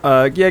knowledge?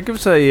 Yeah, give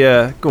us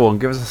a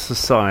give us a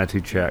society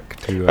check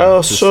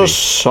to see.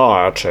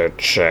 Society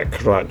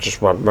check. Right,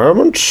 just one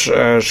moment.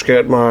 Let's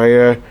get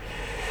my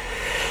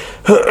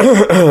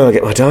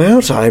get my die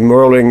out. I'm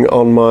rolling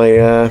on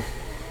my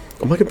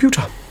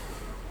computer.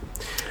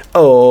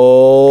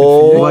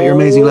 Oh, What about your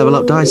amazing level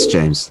up dice,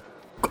 James?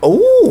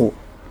 Oh,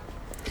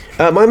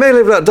 my main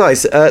level up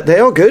dice. They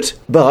are good,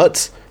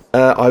 but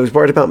I was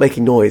worried about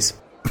making noise.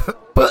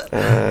 but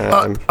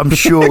I'm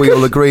sure we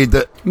all agreed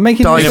that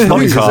Making dice noise.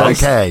 noise is podcast.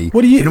 okay.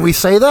 What do you- Didn't we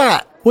say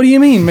that? What do you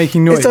mean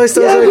making noise? Is dice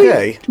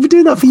okay? We've been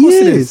doing that for course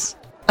it years.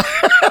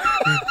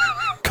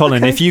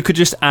 Colin, if you could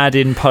just add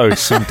in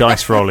post some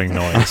dice rolling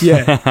noise.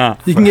 Yeah,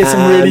 you can get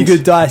some really And-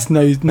 good dice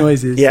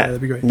noises. Yeah,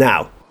 that'd be great.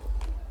 Now.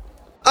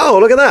 Oh,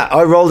 look at that.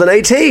 I rolled an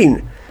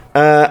 18.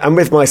 And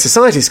with my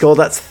society score,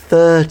 that's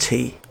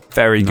 30.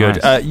 Very good.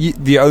 Nice.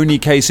 The only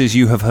cases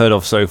you have heard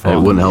of so far. It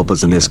wouldn't help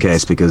us in this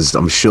case because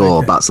I'm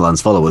sure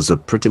Batsalan's followers are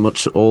pretty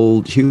much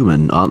all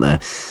human, aren't they?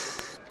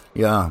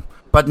 Yeah,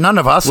 but none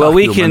of us. Well, are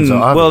we humans,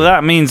 can... are Well, we?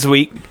 that means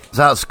we...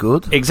 That's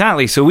good.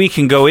 Exactly, so we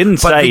can go But we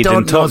inside don't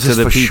and know talk to this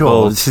the for people...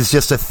 sure. This is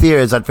just a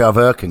theory that we are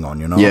working on,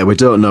 Yeah, we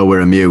don't know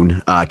we're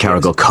immune.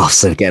 Caragor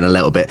coughs again a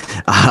little bit.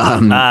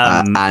 And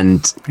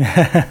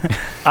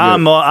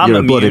I'm you're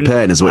a bloody immune.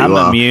 pain is what I'm you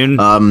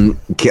are. immune.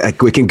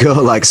 We can go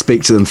like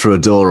speak to them through a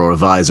door or a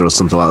visor or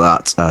something like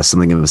that.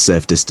 Something of a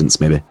safe distance,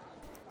 maybe.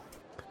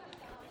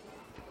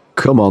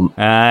 Come on.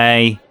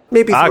 Aye.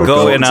 Maybe I'll through a go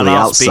door. in to and the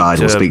I'll outside. speak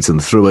We'll to speak to them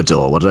through a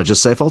door. What did I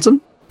just say,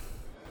 Fulton?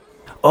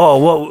 Oh,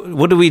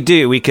 what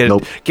do? We could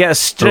Nope. get a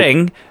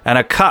string and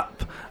a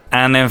cup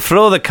and then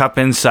throw the cup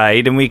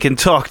inside and we can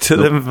talk to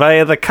them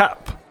via the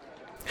cup.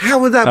 How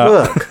would that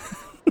work?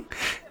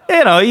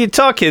 You know, you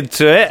talk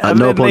into it At and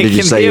no then point they did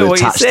you can say hear you what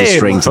attached you're the saying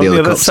string to on the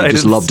other cup. side You of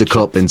just the lobbed a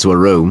cup into a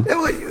room.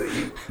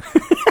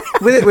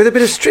 with a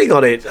bit of string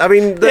on it. I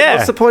mean, Yeah.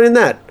 what's the point in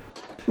that?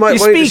 You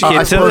speak I into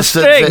the suppose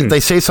that string. they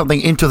say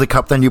something into the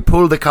cup, then you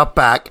pull the cup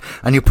back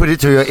and you put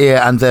it to your ear,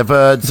 and their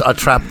words are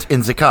trapped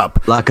in the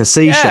cup. Like a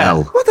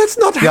seashell. Well, that's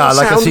not how Yeah,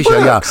 like a sound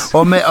seashell. works.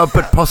 Yeah,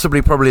 but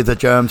probably the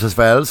germs as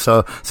well.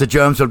 So the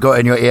germs will go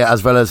in your ear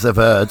as well as the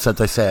words that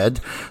they said.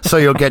 So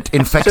you'll get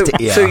infected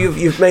ear. So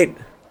you've made...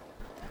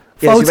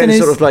 Yes, you Fulton made is-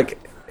 sort of like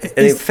an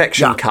is-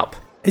 infection yeah. cup.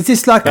 Is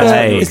this like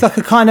Hey. it's like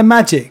a kind of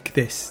magic?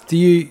 Is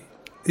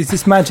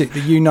this magic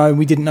that you know and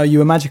we didn't know you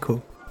were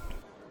magical?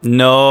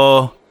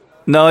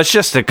 No, it's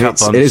just a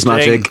cup on It is string.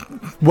 magic.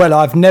 Well,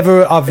 I've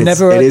never.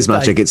 It is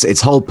magic.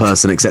 It's whole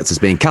person except it's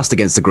being cast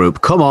against the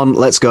group. Come on,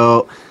 let's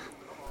go.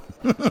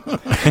 For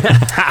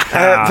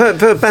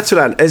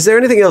Wasteland, is there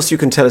anything else you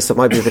can tell us that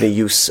might be of any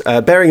use,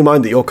 bearing in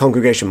mind that your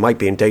congregation might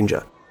be in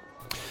danger?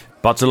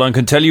 Wasteland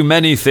can tell you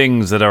many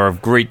things that are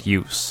of great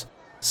use,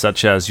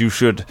 such as you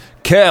should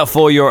care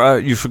for your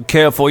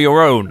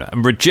own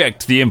and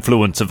reject the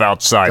influence of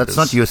outsiders. That's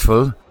not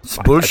useful. It's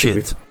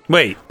bullshit.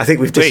 I think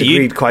we've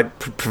disagreed quite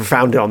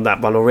profoundly on that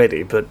one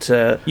already, but...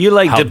 you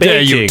like How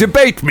debating. dare you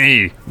debate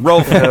me?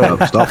 Roll for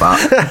Stop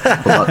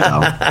that. Put that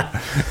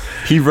down.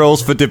 He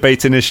rolls for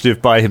debate initiative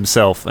by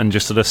himself and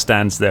just sort of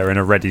stands there in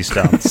a ready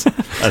stance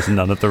as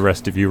none of the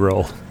rest of you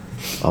roll.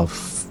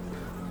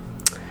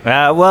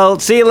 Well,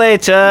 see you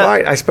later.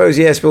 Right, I suppose,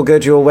 yes, we'll go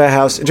to your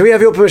warehouse. Do we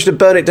have your permission to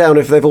burn it down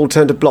if they've all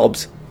turned to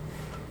blobs?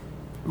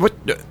 What?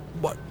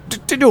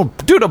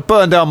 Do not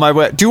burn down my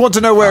warehouse. Do you want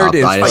to know where it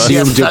is? I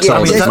assumed you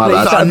told us, my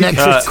That's bad. our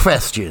next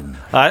question.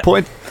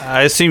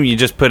 I assume you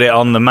just put it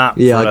on the map.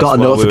 Yeah, I got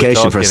a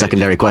notification for a talking.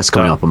 secondary quest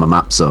coming up on my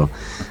map, so...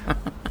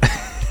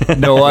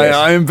 No,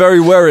 I am very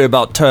wary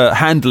about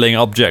handling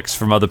objects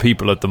from other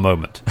people at the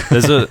moment.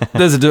 There's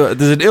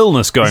an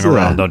illness going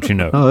around, don't you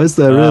know? Oh, is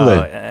there really?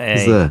 hey.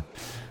 Is there?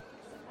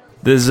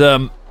 There's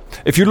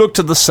if you look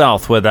to the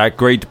south where that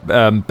great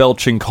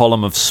belching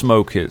column of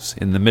smoke is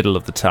in the middle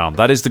of the town,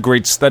 that is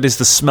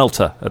the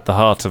smelter at the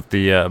heart of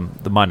the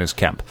miners'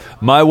 camp.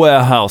 My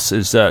warehouse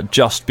is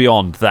just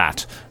beyond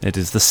that. It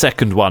is the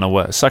second one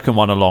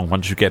along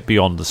once you get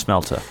beyond the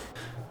smelter.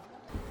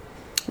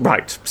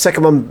 Right,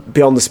 second one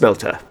beyond the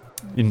smelter.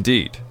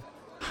 Indeed.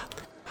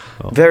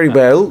 Very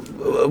well.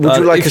 Would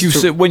you like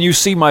us to... when you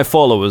see my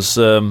followers,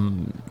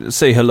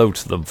 say hello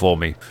to them for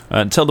me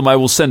and tell them I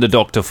will send a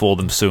doctor for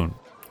them soon.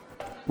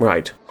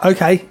 Right.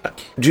 Okay.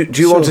 Do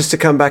you want us to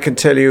come back and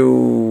give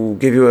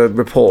you a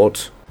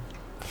report?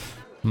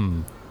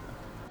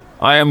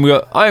 I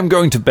am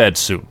going to bed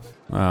soon,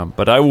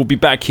 but I will be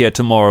back here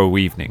tomorrow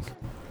evening.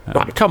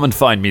 Right. Come and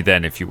find me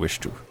then if you wish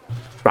to.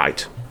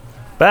 Right.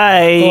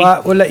 Bye. All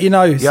right, we'll let you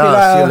know. See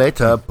Yeah, see you you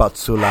later. later,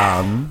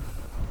 Batsulan.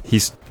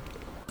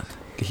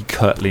 He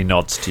curtly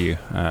nods to you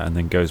and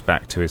then goes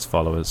back to his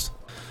followers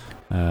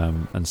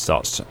and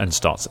starts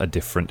a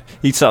different.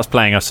 He starts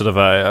playing a sort of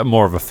a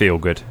more of a feel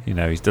good. You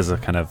know, he does a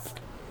kind of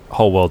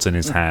whole world's in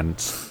his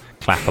hands,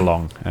 clap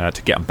along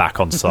to get him back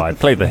on side,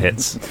 play the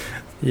hits.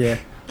 Yeah.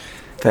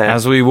 Fair.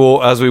 As we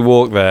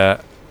walk there,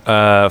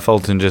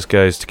 Fulton just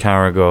goes to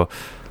Caragor.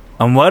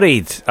 I'm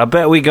worried. I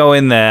bet we go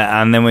in there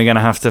and then we're going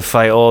to have to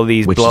fight all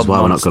these Which blob is why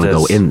monsters. we're not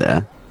going to go in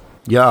there.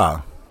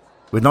 Yeah.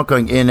 We're not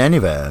going in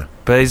anywhere.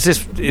 But is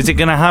it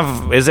going to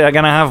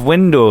have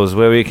windows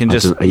where we can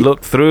just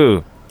look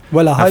through?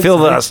 Well, I feel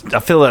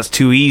that's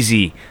too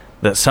easy.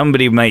 That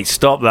somebody might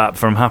stop that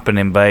from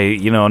happening by,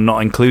 not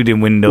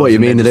including windows. What, you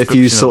in mean the that if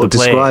you description sort of the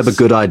describe a place?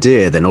 good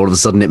idea, then all of a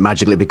sudden it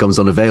magically becomes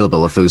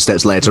unavailable a few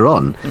steps later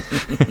on?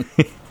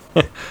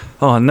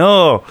 Oh,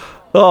 no.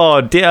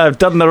 Oh, dear, I've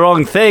done the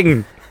wrong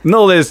thing.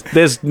 No,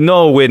 there's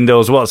no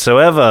windows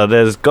whatsoever.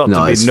 There's got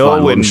to be it's no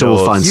fine. windows. I'm sure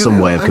we'll find some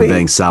way of I conveying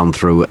mean- sound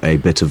through a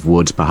bit of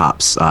wood,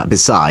 perhaps.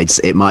 Besides,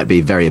 it might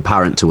be very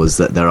apparent to us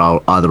that they're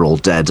either all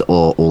dead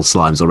or all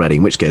slimes already,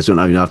 in which case we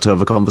don't even have to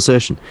have a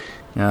conversation.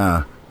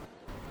 Yeah.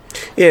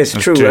 Yes,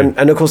 That's true. true.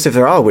 And of course, if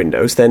there are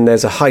windows, then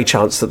there's a high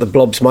chance that the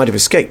blobs might have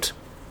escaped,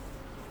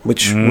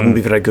 which wouldn't be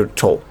very good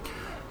at all.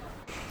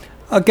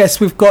 I guess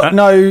we've got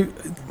no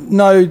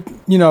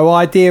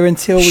idea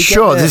until we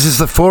Sure, get there. this is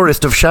the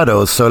Forest of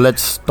Shadows, so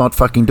let's not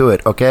fucking do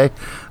it, okay?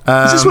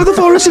 Is this where the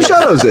Forest of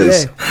Shadows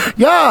is?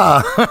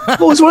 Yeah! I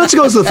always wanted to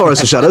go to the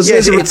Forest of Shadows.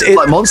 Yes, Is there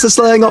like monster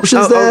slaying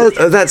options there?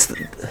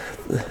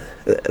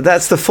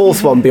 That's the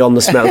fourth one beyond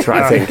the smelter,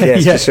 I think.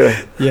 Yes, Yeah. for sure.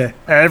 Yeah.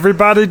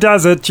 Everybody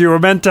does it. You were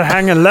meant to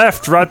hang a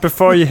left right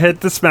before you hit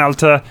the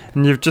smelter,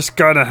 and you've just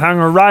got to hang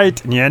a right,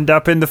 and you end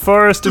up in the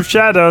Forest of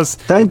Shadows.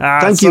 Thank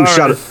you,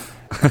 sorry. Shadow.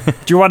 Do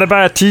you want to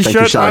buy a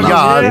T-shirt? Shadow. while Yeah, you're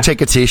I'll here?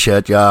 take a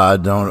t-shirt. Yeah, I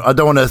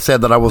don't want to say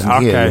that I wasn't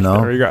Okay, here, you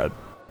know? there we go.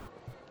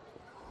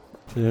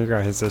 Here you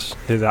go.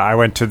 Here's I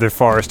went to the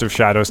Forest of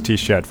Shadows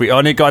T-shirt. We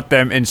only got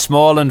them in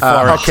small and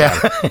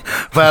 4XL. Okay.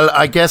 Well,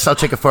 I guess I'll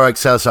take a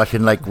 4XL so I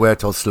can, wear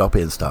it all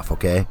sloppy and stuff,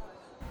 okay?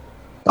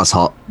 That's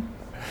hot.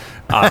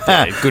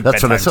 Good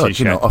That's what I bedtime thought,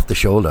 T-shirt. off the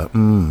shoulder.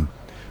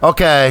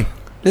 Okay.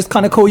 It's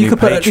kind of cool. You could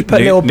put a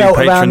little belt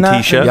around that.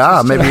 T-shirt.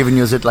 Yeah, maybe even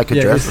use it like a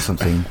Yeah, dress it's- or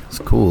something. It's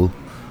cool.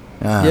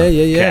 Yeah.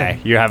 Yeah. Okay,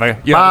 you have a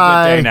good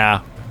Bye. day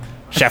now.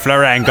 Chef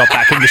Lorraine got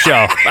back in the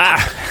show.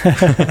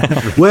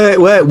 Wait,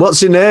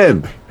 what's your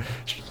name?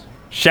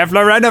 Chef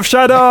Lorraine of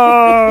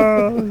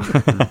Shadow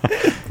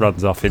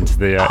runs off into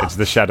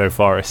the Shadow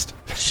Forest,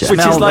 which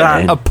is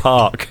like a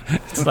park.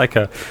 It's like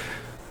a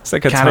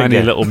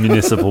tiny little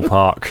municipal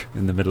park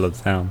in the middle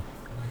of town.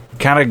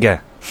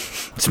 Carragher,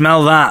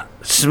 smell that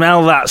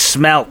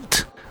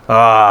smelt.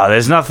 Ah,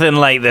 there's nothing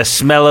like the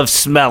smell of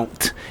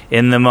smelt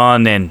in the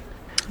morning.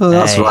 Oh,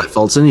 that's Hey. right,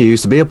 Fulton. You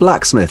used to be a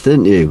blacksmith,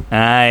 didn't you?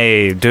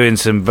 Aye, doing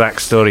some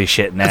backstory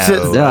shit now. That's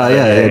it.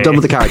 Yeah. Done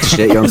with the character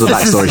shit. You're on to the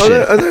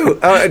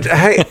backstory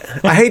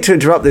shit. I hate to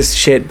interrupt this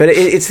shit, but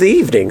it's the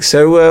evening,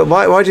 so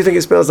why do you think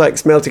it smells like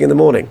smelting in the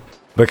morning?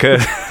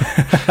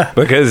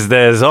 Because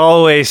there's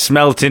always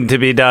smelting to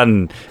be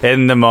done.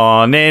 In the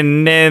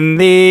morning, in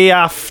the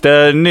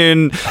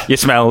afternoon, you're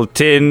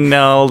smelting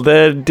all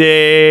the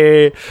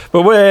day.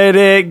 But when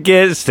it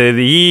gets to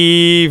the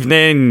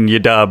evening, you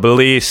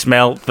doubly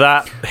smelt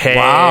that hay.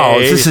 Wow,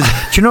 do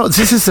you know,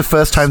 this is the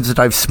first time that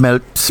I've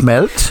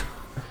smelt.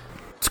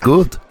 It's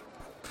good.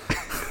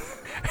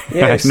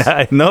 Yes.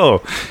 I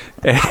know.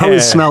 How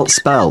is smelt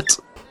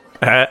spelt?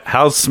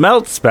 How's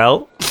smelt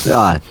spelt?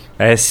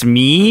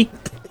 Smee?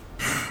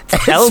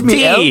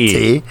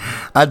 LT.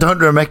 I don't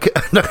remember.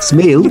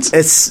 Smelt?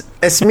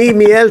 Esme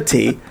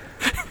Mielti.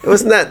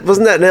 Wasn't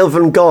that an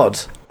elven god?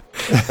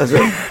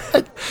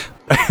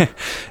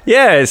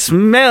 Yeah,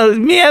 smell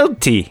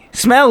Mielty.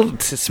 Smell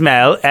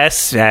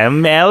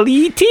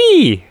SMLET.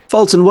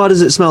 Fulton, why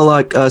does it smell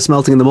like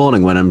smelting in the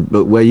morning when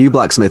where you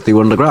blacksmith you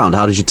were underground?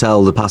 How did you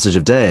tell the passage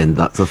of day and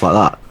that stuff like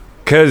that?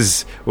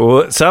 Because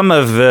some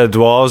of the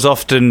dwarves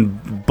often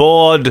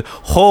bored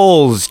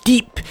holes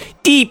deep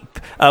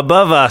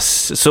above us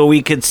so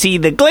we could see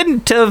the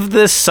glint of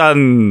the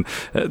sun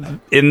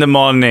in the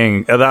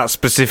morning at that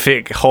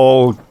specific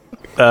hole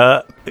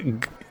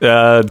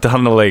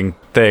tunneling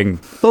thing.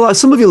 Well, like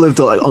some of you lived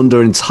like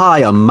under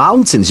entire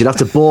mountains. You'd have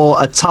to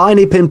bore a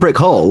tiny pinprick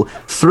hole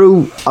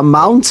through a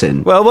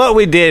mountain. Well, what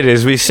we did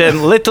is we sent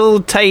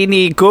little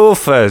tiny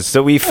gophers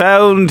that we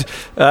found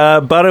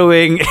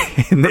burrowing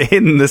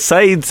in the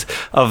sides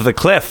of the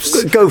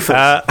cliffs.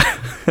 Gophers.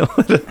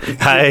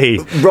 Hey,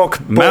 rock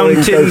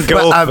mountain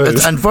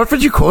gophers. And what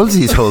would you call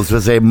these holes?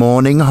 Was they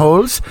morning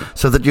holes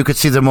so that you could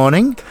see the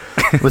morning?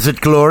 Was it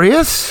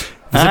glorious?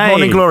 Was it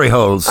morning glory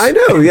holes? I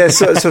know, yes.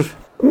 Sort of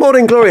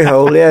morning glory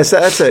hole, yes,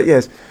 that's it,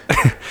 yes.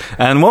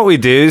 And what we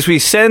do is we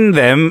send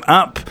them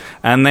up,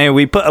 and then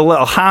we put a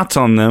little hat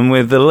on them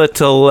with a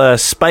little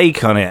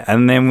spike on it,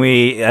 and then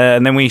we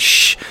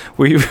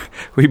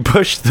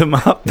push them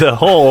up the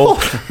hole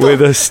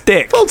with a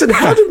stick. Fulton,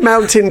 how do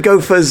mountain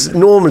gophers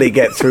normally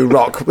get through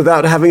rock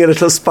without having a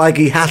little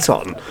spiky hat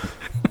on?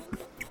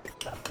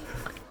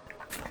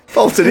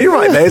 Fulton, are you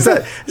right there? There's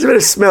a bit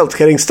of smelt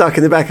getting stuck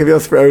in the back of your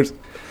throat.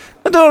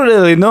 I don't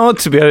really know,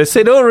 to be honest.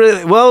 They don't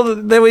really. Well,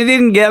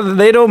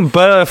 they don't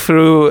burr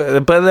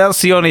through, but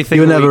that's the only thing.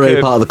 You were never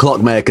really part of the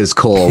clockmaker's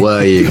corps,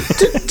 were you?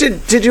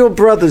 Did your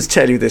brothers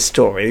tell you this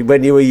story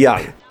when you were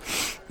young?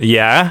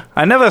 Yeah,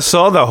 I never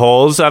saw the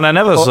holes, and I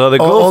never saw the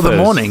gophers. Or the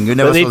morning. You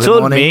never but saw they the told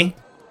morning. me.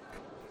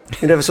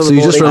 You never saw the So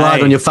you morning? just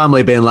relied on your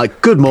family being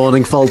like, "Good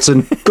morning,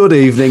 Fulton. Good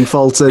evening,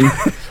 Fulton."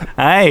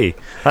 Hey,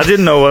 I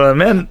didn't know what I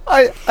meant.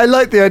 I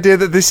like the idea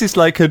that this is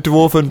like a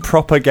dwarven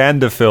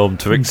propaganda film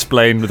to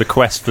explain the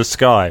quest for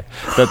Sky.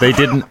 That they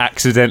didn't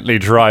accidentally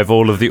drive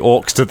all of the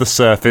orcs to the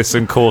surface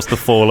and cause the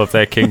fall of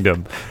their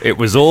kingdom. It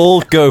was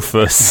all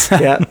gophers.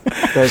 Yeah,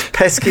 those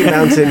pesky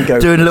mountain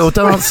gophers. Doing little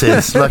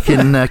dances like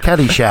in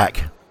Caddyshack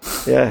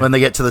when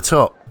they get to the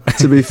top.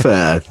 To be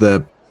fair,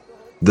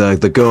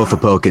 the gopher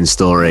poking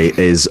story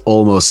is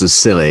almost as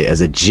silly as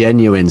a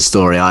genuine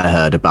story I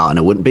heard about, and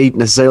it wouldn't be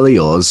necessarily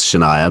yours,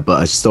 Shania,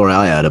 but a story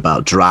I heard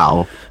about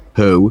Drow,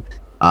 who,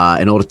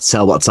 in order to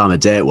tell what time of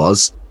day it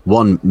was,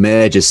 one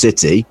major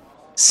city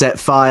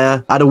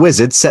had a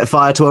wizard set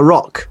fire to a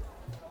rock.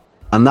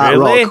 And that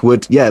rock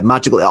would,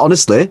 magically,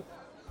 honestly,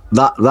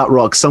 that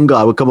rock, some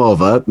guy would come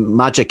over,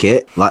 magic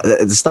it, like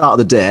at the start of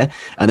the day,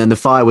 and then the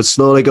fire would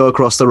slowly go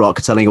across the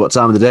rock, telling you what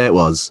time of the day it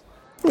was.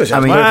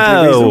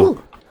 Wow.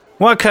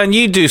 Why can't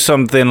you do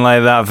something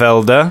like that,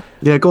 Velda?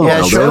 Yeah, go on,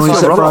 Velda. Sure, Only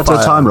set fire to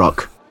a time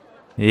rock.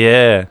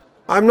 Yeah.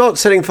 I'm not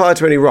setting fire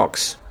to any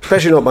rocks,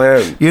 especially not my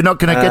own. You're not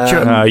going to get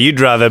your... No, you'd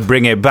rather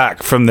bring it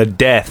back from the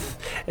death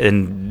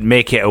and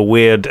make it a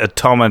weird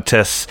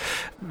automatus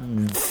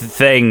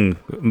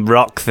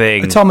rock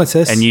thing.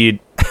 Automatus? And you'd...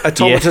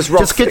 Automatus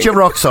rock Just get thing. your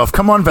rocks off.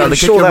 Come on, Velda, get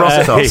Sure, your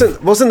rocks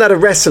off. wasn't that a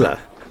wrestler?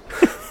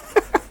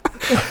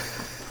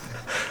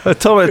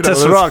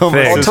 Automatus rock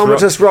thing.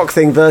 Automatus rock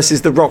thing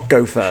versus the rock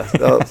gopher.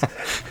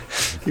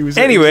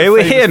 Anyway,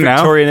 we're here now.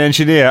 Victorian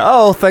engineer.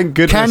 Oh, thank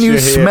goodness. Can you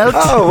smelt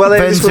Oh, well,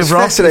 this was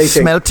rock fascinating.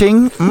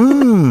 smelting?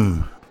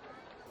 Mmm.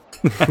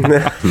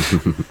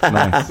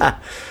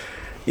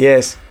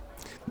 Yes.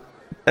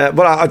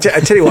 Well, I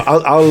tell you what,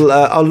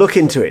 I'll look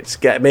into it.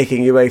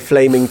 Making you a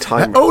flaming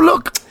time. Oh,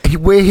 look,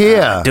 we're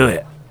here. Do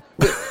it.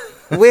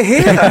 We're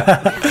here.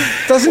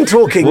 Doesn't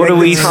talking What make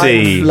do we the time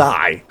see?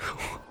 fly?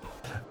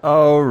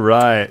 Oh,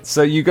 right.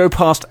 So you go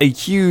past a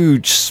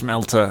huge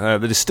smelter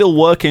that is still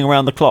working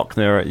around the clock.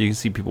 There, you can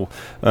see people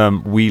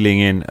wheeling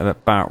in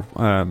about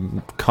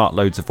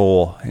cartloads of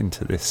ore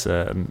into this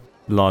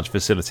large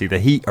facility. The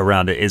heat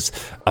around it is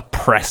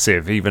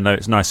oppressive, even though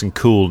it's nice and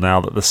cool now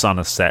that the sun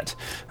has set.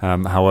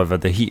 However,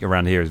 the heat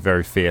around here is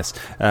very fierce.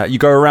 You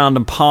go around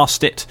and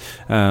past it.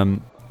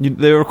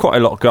 There are quite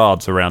a lot of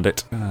guards around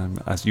it,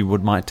 as you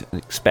might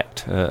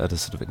expect at a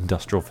sort of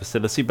industrial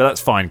facility, but that's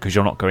fine because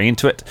you're not going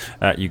into it.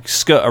 You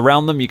skirt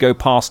around them, you go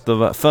past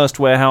the first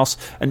warehouse,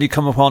 and you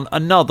come upon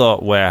another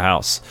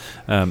warehouse.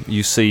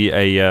 You see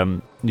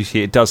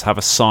it does have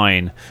a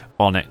sign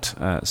on it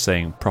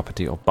saying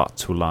 "Property of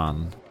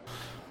Batulan."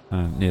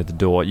 near the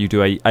door. You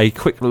do a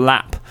quick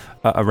lap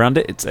around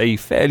it. It's a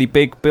fairly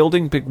big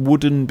building, big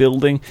wooden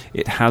building.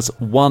 It has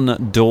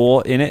one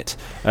door in it.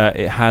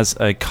 It has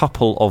a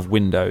couple of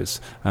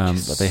windows,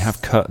 but they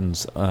have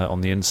curtains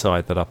on the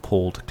inside that are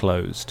pulled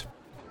closed.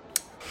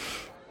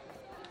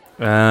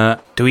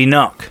 Do we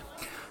knock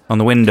on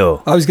the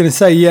window? I was going to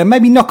say, yeah,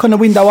 maybe knock on the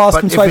window, ask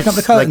But them to if open up the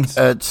it's curtains.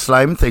 like a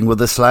slime thing, will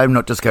the slime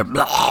not just go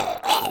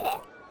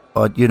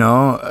or up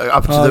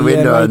to the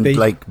window and maybe.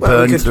 like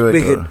Well, burn through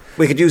it?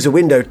 we could use a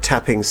window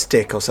tapping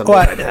stick or something All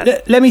like right,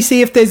 that. let me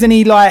see if there's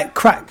any like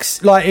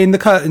cracks like in the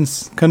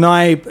curtains. Can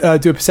I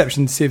do a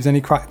perception to see if there's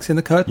any cracks in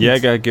the curtains? Yeah,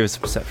 go give us a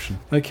perception.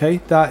 Okay,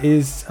 that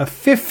is a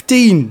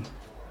 15.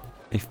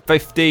 A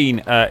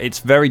 15. It's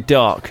very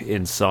dark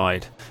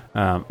inside,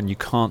 and you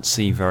can't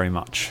see very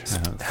much.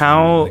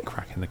 How- the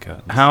crack in the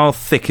curtains? How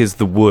thick is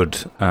the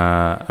wood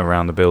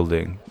around the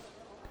building?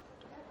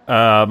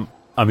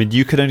 I mean,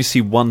 you could only see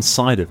one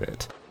side of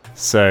it,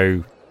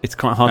 so it's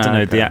quite hard to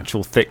know the Okay.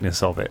 actual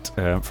thickness of it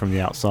from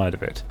the outside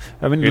of it.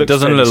 I mean, It looks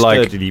doesn't fairly look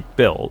like- sturdily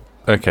built.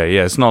 Okay,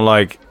 yeah, it's not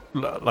like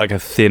a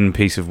thin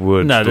piece of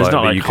wood. No, there's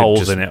not that like you could holes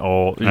just- in it,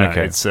 or you know,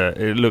 Okay.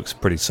 it looks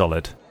pretty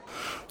solid.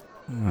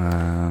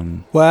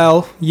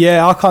 Well,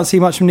 yeah, I can't see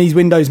much from these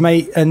windows,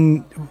 mate,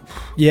 and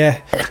yeah.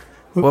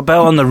 What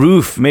about on the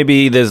roof?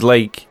 Maybe there's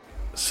like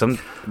some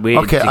way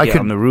Okay, to I get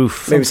could- on the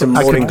roof. Maybe some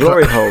I morning could-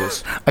 glory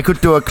holes. I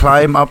could do a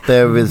climb up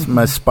there with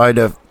my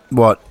spider.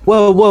 What?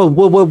 Whoa,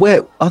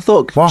 wait. I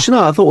thought, What?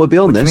 Shania, I thought we'd be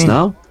on What do you this mean?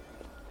 now.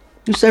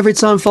 Just every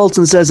time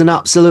Fulton says an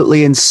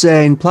absolutely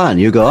insane plan,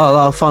 you go, oh,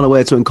 I'll find a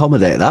way to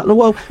accommodate that. And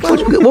what are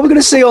we going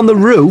to see on the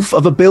roof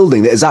of a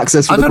building that is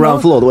access I from the don't ground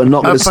know. floor that we're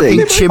not A going to see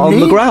fucking on the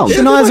chimney? ground?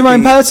 Shania's her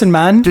own person,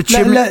 man. The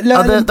chimney? Let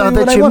Are them there do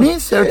what they want.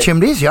 chimneys? There are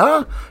chimneys,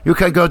 yeah. You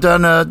can go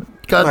down a.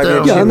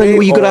 Yeah, and then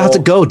you're going to have to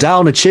go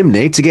down a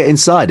chimney to get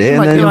inside it. And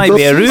Might- then There might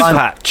be a roof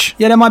hatch.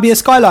 Yeah, there might be a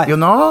skylight. You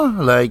know,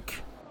 like.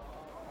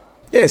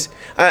 Yes.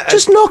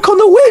 just knock on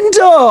the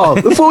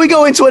window before we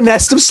go into a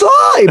nest of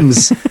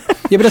slimes.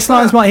 Yeah, but the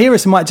slimes might hear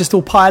us and might just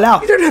all pile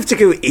out. You don't have to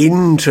go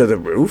into the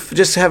roof.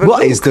 Just have a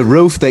What look. is the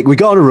roof thing? We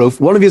got on a roof.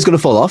 One of you is going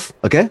to fall off.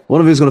 Okay, one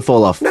of you is going to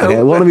fall off. No,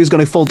 okay, one of you is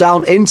going to fall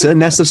down into a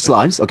nest of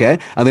slimes. Okay,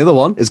 and the other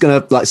one is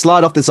going to like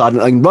slide off the side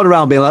and run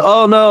around being like,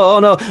 oh no.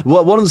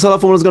 One of the slide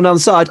off, one is going down the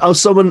side. I'll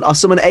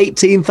summon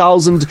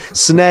 18,000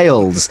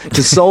 snails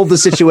to solve the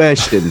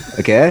situation.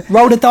 Okay.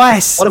 Roll the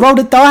dice. Roll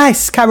the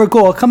dice,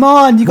 Caragor. Come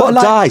on, you got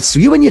What dice?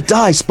 You and your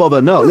dice,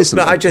 Bubba. No, listen.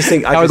 No, I just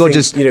think- Caragor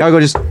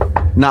just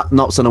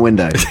knocks on a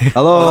window.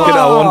 Hello.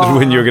 I wondered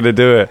when you were going to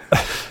do it.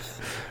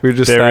 We were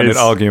just There standing is-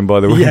 arguing by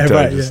the window. Yeah,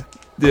 right. just-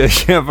 Yeah.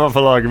 Yeah, but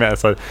for argument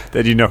aside,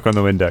 then you knock on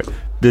the window.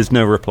 There's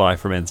no reply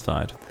from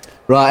inside.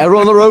 Right,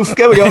 everyone on the roof.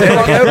 Here we go.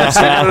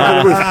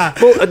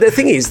 Well, the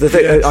thing is,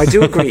 I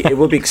do agree, it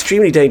would be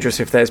extremely dangerous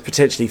if there's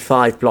potentially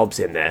 5 blobs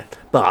in there.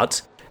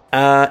 But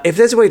if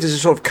there's a way to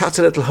just sort of cut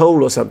a little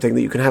hole or something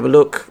that you can have a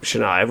look,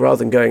 Shania, rather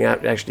than going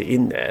out actually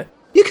in there.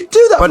 You can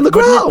do that But from the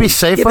wouldn't ground. it be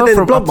safer Yeah, but then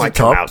the from blob up the might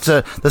come top?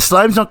 out. The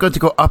slime's not going to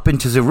go up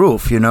into the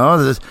roof, you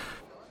know?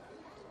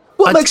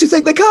 What makes you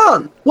think they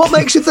can't? What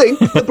makes you think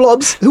the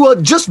blobs, who are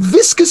just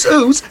viscous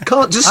ooze,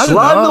 can't just I don't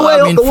slide know. their way I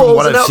up mean, the from walls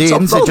what and I've out seen, top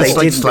they of just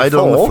the like slide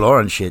on the before. floor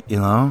and shit, you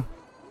know?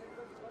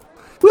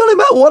 We only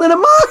met one in a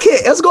market.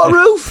 It has got a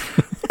roof.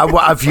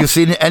 What, have you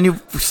seen any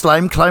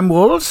slime climb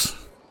walls?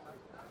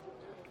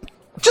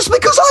 Just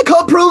because I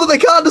can't prove that they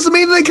can't doesn't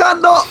mean they can't.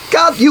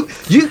 You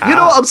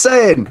know what I'm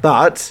saying?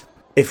 But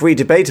if we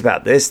debate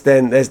about this,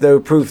 then there's no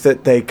proof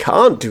that they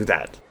can't do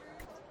that.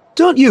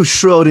 Don't you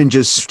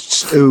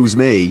Schrodinger's ooze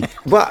me.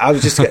 Well, I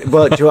was just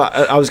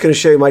I was going to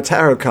show you my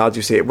tarot cards.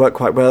 You see, it worked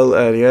quite well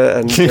earlier,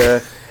 and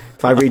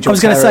if I read your I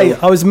was going to tarot, say,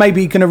 I was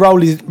maybe going to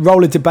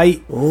roll a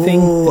debate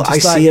thing. Ooh, and I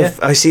just see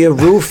like, I see a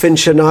roof in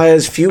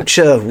Shania's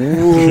future.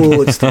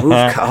 Ooh, it's the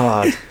roof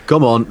card.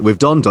 Come on, we've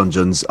done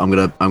dungeons. I'm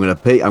gonna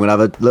have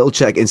a little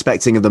check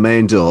inspecting of the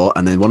main door,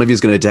 and then one of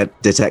you's gonna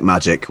detect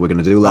magic. We're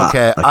gonna do that.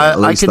 Okay, at I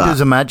least can do that.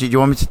 the magic. Do you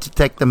want me to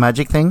detect the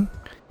magic thing?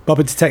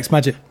 Bubba detects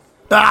magic.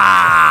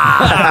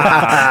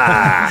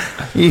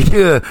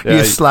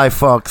 You sly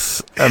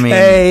fox. I mean,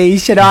 Hey,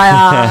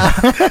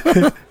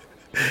 Shania.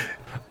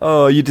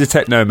 Oh, you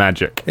detect no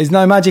magic. There's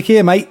no magic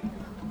here, mate.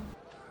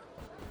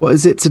 What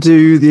is it to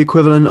do the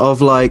equivalent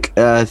of like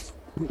Detect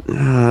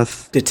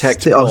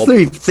oh,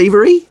 Bob.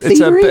 thievery?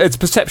 It's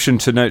perception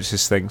to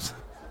notice things.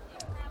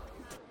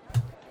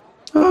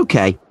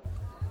 Okay.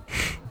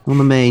 On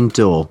the main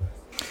door.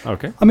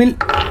 Okay. I mean,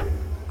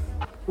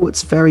 Oh,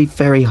 it's very,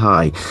 very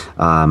high.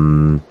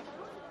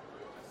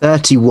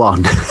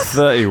 31.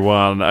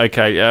 31.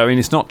 Okay. I mean,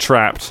 it's not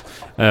trapped.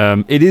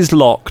 It is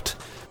locked,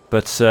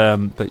 but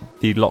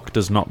the lock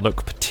does not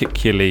look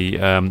particularly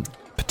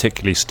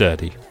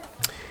sturdy.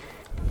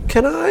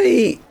 Can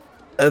I,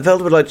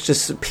 Velda would like to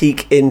just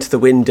peek into the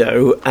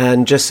window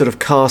and just sort of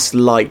cast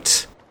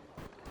light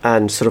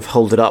and sort of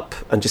hold it up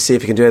and just see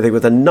if you can do anything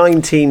with a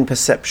 19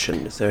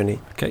 perception. Is there any?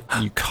 Okay.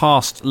 You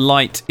cast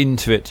light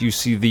into it. You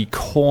see the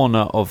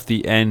corner of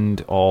the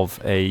end of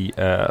a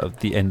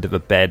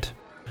bed,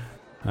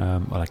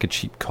 like a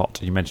cheap cot.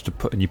 You managed to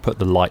put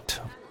the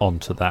light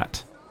onto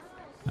that.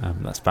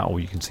 That's about all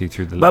you can see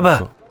through the Bubba,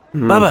 door.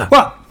 Bubba,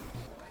 What?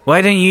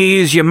 why don't you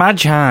use your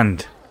mage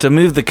hand to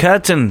move the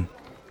curtain?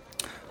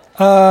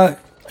 Yeah,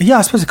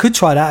 I suppose I could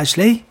try that,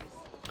 actually.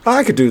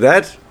 I could do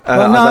that.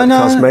 Well, I'd like to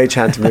cast Mage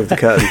Hand to move the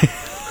curtain.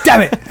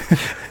 Damn it!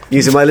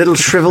 Using my little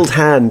shriveled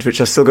hand,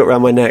 which I've still got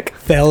around my neck.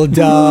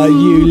 Felda,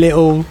 you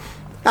little...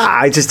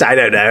 I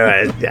don't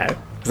know.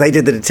 They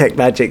did the detect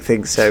magic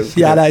thing, so...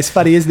 Yeah, no, it's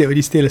funny, isn't it, when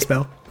you steal a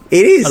spell?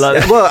 It is.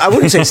 Well, I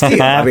wouldn't say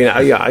steal. I mean,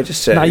 I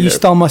just said... No, you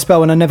stole my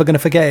spell and I'm never going to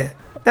forget it.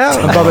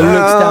 Oh, My brother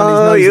looks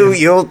down his nose.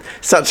 you're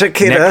such a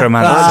kidder,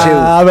 Necromancer. aren't you?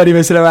 I'm only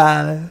messing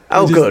around.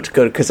 Good,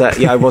 because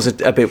I was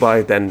a bit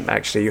worried then,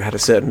 actually. You had a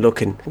certain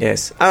look in,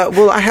 yes.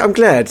 Well, I'm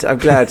glad.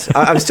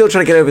 I'm still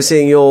trying to get over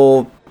seeing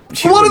your...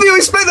 One of you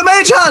explain the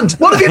mage hand!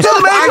 What have you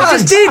done the mage hand? I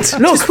just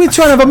did! Look! Just, we're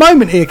trying to have a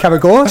moment here,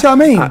 Caragor. Do you know what I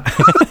mean?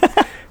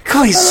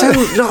 God, he's so...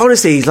 No,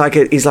 honestly, he's like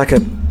a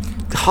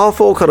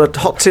half orc on a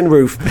hot tin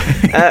roof.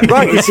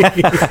 Right.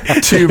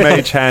 Two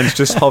mage hands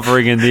just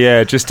hovering in the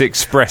air, just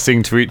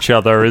expressing to each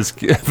other as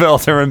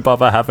Velda and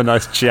Bubba have a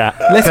nice chat.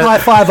 Let's high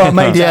five our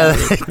mate. Yeah,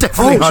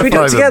 definitely. Should we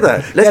do it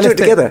together? Let's do it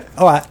together.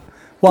 All right.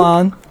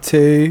 1,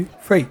 2,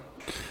 3.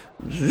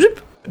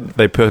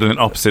 They put in an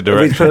opposite We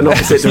direction. put an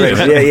opposite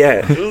direction.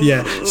 Yeah.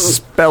 Yeah.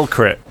 Spell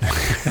crit.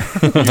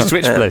 You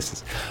switch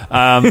places.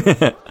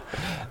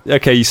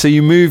 Okay, so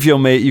you move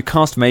you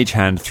cast Mage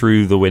Hand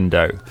through the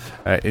window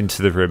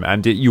into the room,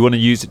 and you want to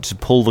use it to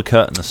pull the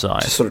curtain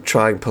aside. Just sort of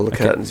try and pull the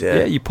curtains, yeah.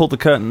 Yeah, you pull the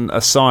curtain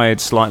aside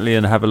slightly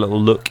and have a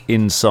little look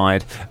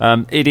inside.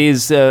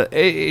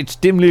 It's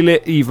dimly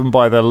lit even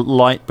by the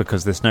light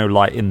because there's no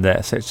light in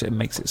there, so it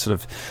makes it sort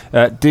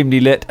of dimly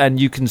lit, and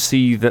you can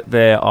see that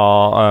there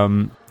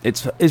are...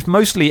 It's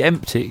mostly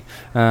empty.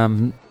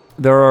 There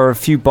are a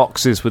few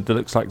boxes with that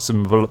looks like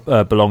some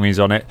belongings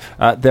on it.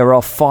 There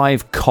are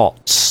 5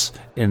 cots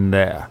in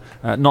there,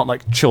 not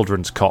like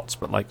children's cots,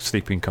 but like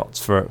sleeping cots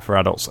for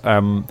adults,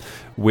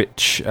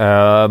 which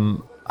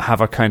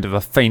have a kind of a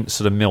faint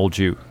sort of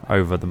mildew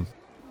over them.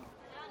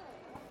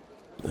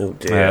 Oh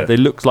dear. They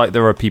look like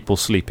there are people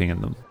sleeping in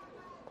them.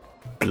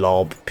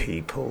 Blob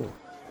people.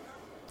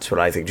 That's what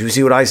I think. Do you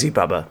see what I see,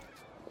 Bubba?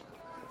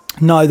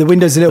 No, the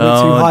window's a little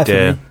bit too high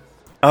for me.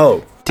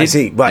 Oh, I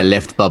see. I Right.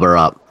 lift Bubba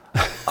up.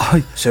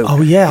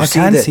 Oh yeah, I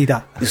can see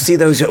that. You see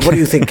those? What do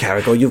you think,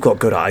 Caragor? You've got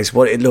good eyes.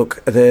 They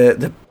look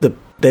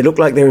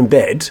like they're in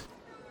bed.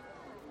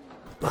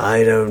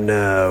 I don't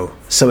know.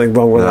 Something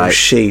wrong with those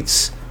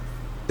sheets.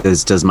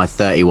 Does my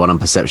 31 on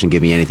perception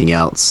give me anything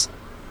else?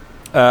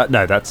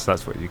 No, that's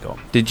what you got.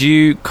 Do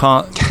you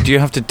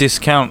have to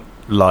discount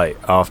light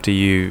after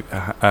you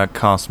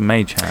cast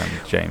Mage Hand,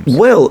 James?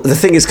 Well, the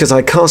thing is, because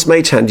I cast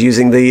Mage Hand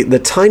using the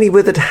tiny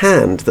withered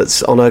hand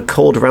that's on a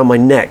cord around my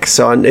neck,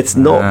 so it's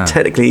not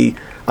technically...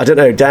 I don't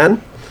know,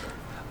 Dan?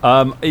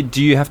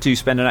 Do you have to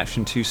spend an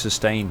action to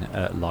sustain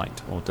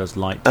light, or does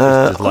light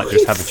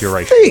just have a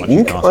duration? once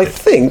you cast I it?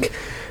 think...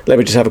 Let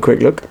me just have a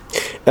quick look.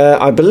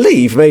 I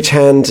believe Mage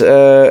Hand...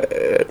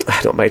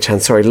 not Mage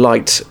Hand, sorry,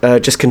 light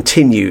just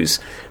continues.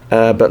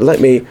 But let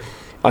me...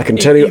 I can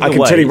tell you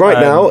right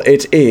now,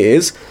 it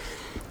is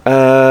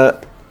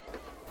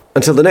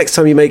until the next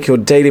time you make your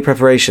daily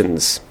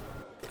preparations.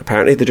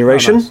 Apparently, the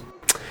duration. Oh,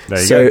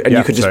 nice. There you go. And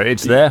you can just, so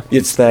it's there.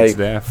 It's there. It's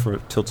there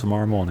till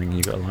tomorrow morning.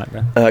 You got a light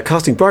there.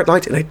 Casting bright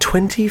light in a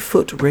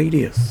 20-foot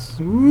radius.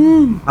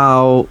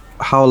 How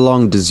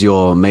long does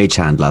your mage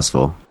hand last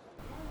for?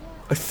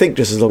 I think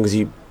just as long as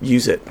you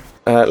use it.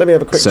 Let me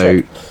have a quick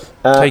check.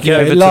 Take it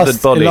over to the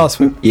body.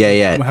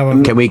 Yeah.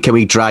 Can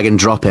we drag and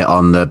drop it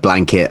on the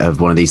blanket of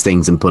one of these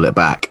things and pull it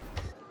back?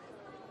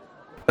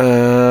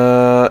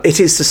 It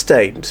is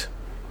sustained.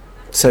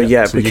 So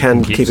we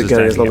can keep it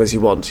going as long as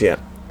you want, yeah.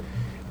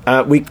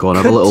 We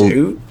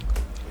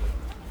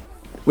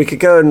could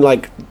go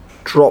and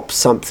drop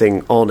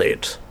something on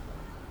it.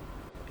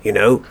 You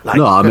know?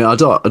 No, I mean I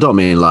don't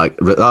mean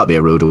that'd be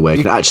a rude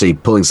awakening. Actually,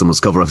 pulling someone's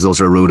cover off is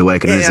also a rude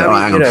awakening.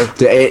 Hang on.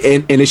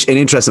 In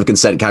interest of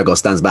consent, Caragor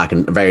stands back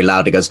and very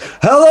loudly goes,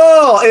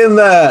 "Hello in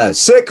there,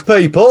 sick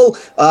people.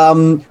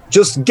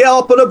 Just get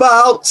up and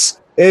about.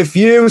 If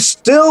you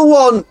still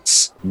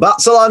want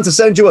Batsalan to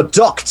send you a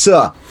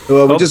doctor,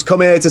 we just come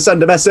here to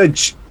send a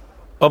message.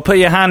 Or put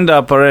your hand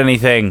up or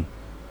anything."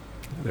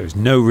 There's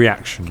no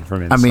reaction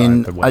from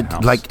inside the White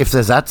House. If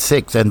there's that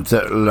sick, then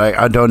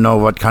I don't know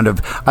what kind of...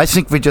 I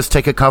think we just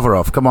take a cover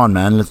off. Come on,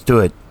 man, let's do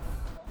it.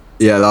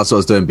 Yeah, that's what I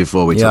was doing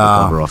before we took the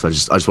cover off. I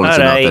just wanted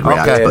to know if they'd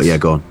react, but yeah,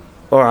 go on.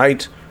 All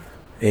right,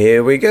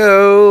 here we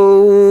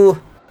go.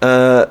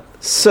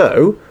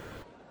 So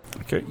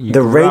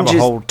the range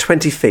is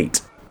 20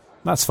 feet.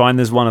 That's fine.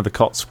 There's one of the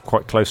cots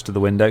quite close to the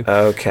window.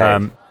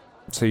 Okay.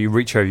 So you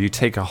reach over, you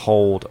take a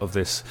hold of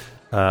this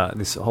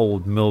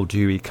old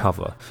mildewy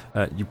cover.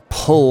 You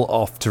pull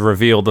off to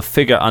reveal the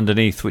figure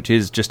underneath, which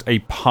is just a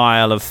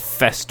pile of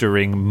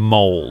festering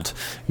mould,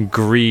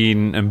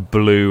 green and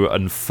blue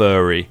and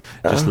furry,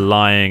 just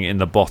lying in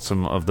the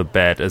bottom of the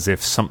bed as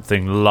if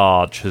something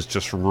large has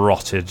just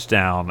rotted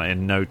down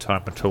in no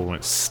time at all.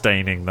 It's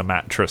staining the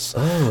mattress.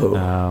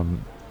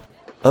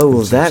 Oh,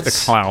 well, A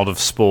that's... cloud of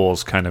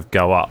spores kind of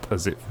go up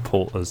as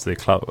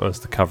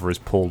the cover is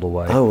pulled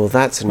away. Oh, well,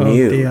 that's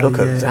new. dear, Look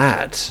yeah. at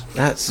that.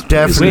 That's...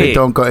 Definitely Wait.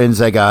 don't go in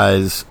there,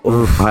 guys.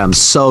 I am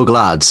so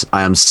glad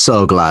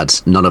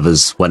none of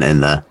us went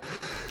in there.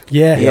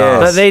 Yeah. Yes.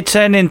 But they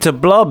turn into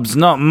blobs,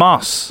 not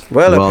moss.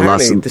 Well, Well,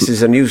 apparently that's- this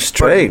is a new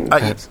strain.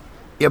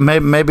 Yeah,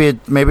 maybe it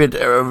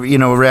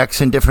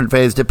reacts in different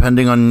ways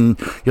depending on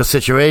your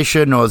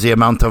situation or the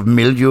amount of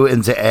mildew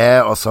in the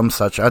air or some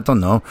such. I don't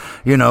know.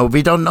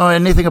 We don't know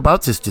anything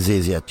about this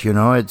disease yet.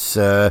 It's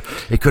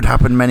it could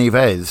happen many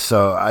ways.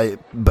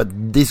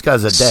 But these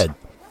guys are dead.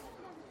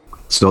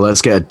 So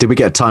did we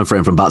get a time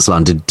frame from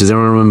Wasteland? Does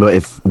anyone remember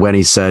when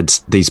he said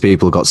these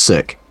people got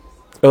sick?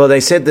 Well,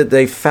 they said that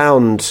they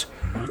found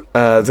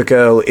the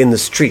girl in the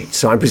street,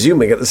 so I'm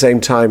presuming at the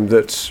same time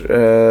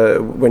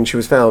that when she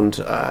was found.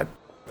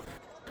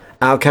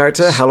 Our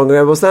character, how long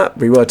ago was that?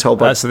 We were told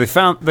by... So they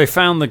found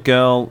the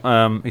girl.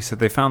 He said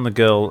they found the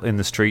girl in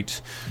the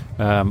street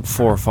 4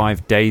 or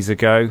 5 days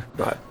ago.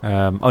 Right.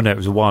 Oh no, it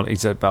was a while. He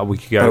said about a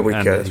week ago. About a week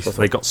and ago, he that's said what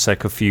I they got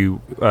sick a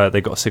few. They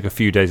got sick a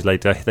few days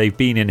later. They've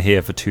been in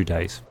here for 2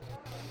 days.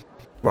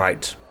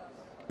 Right.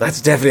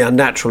 That's definitely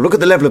unnatural. Look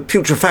at the level of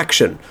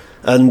putrefaction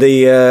and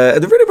the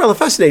really rather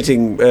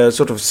fascinating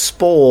sort of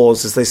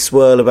spores as they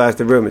swirl about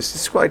the room.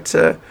 It's quite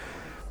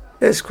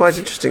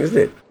interesting, isn't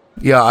it?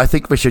 Yeah, I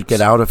think we should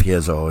get out of here,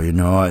 though.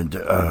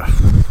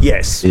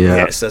 Yes. Yeah.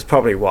 Yes, that's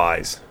probably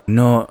wise.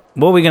 No.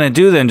 What are we going to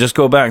do then? Just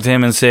go back to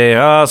him and say,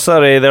 "Oh,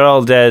 sorry, they're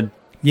all dead."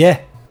 Yeah.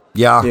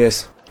 Yeah.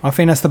 Yes. I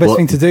think that's the best What-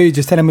 thing to do.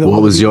 Just tell him that what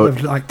all was the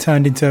people your- have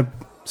turned into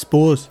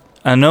spores.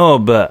 I know,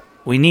 but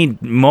we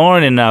need more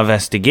in our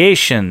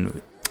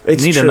investigation.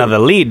 It's we need true. another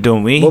lead,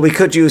 don't we? Well, we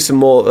could use some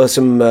more,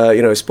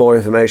 spore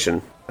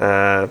information.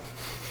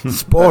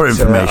 Spore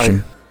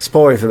information.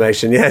 Spore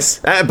information,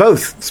 yes.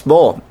 Both.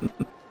 Spore.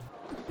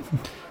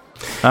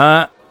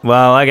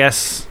 Well, I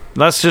guess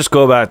let's just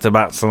go back to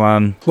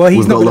Wasteland. Well, he's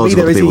We've not got going to loads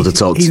be of there, other is he? people to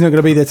talk to. He's not going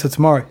to be there till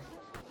tomorrow.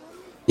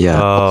 Yeah,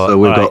 Oh, so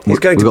we've alright.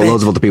 got going to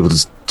loads bed. of other people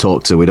to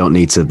talk to. We don't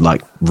need to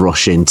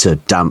rush into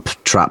damp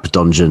trap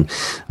dungeon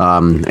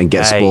and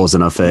get Hey. spores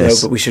in our No,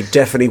 face. but we should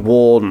definitely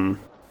warn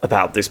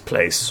about this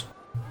place.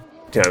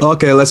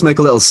 Okay, let's make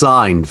a little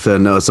sign for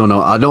no. So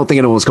no, I don't think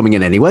anyone's coming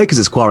in anyway because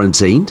it's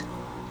quarantined.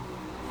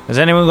 Has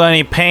anyone got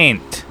any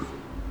paint?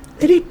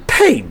 Any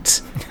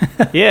paint?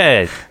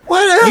 Yeah,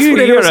 Why on earth You-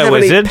 would you're anyone a have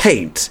wizard. any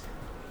paint?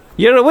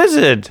 you're a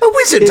wizard. A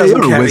wizard Yeah, doesn't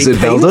you're a carry wizard,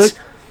 paint. Velda.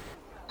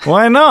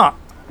 Why not?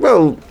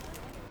 Well,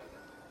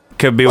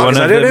 Could be Well, one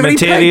 'cause I of don't the have any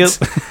materials.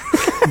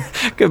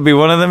 Could be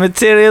one of the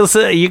materials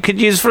that you could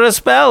use for a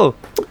spell.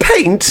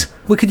 paint?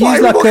 We could Why,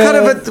 use like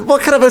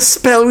what kind of a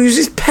spell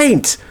uses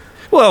paint?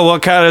 Well,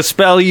 what kind of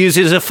spell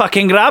uses a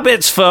fucking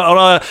rabbit's foot or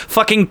a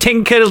fucking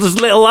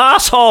tinker's little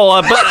asshole?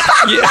 A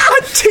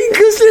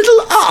tinker's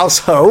little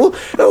arsehole?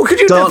 Oh, could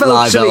you Don't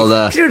lie, divulge to me?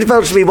 Velda. Could you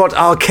divulge to me what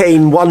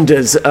arcane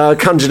wonders are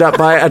conjured up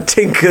by a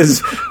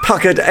tinker's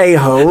puckered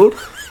a-hole?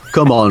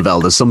 Come on,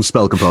 Velda. Some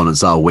spell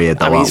components are weird,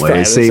 though, I mean, aren't it's we?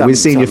 fair, there's We've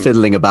seen you some-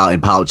 fiddling about in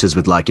pouches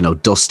with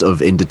dust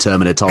of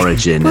indeterminate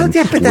origin Well, and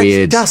yeah, but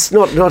weird. that's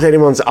dust, not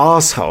anyone's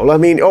arsehole. I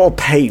mean, or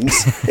paint.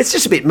 It's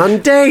just a bit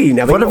mundane.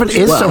 I mean, What if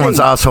it is well,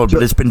 someone's asshole,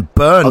 but it's been I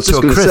burned was to just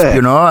a gonna crisp, say.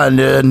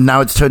 and now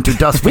it's turned to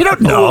dust? We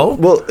don't know.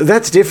 Well,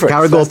 that's different.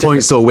 Caragor That's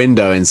points to a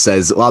window and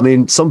says, "Well, I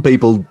mean, some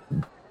people,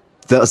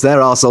 their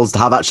arseholes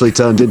have actually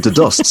turned into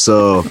dust,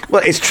 so..."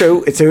 Well, it's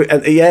true. It's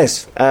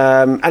yes.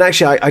 And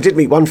actually, I did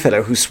meet one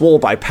fellow who swore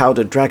by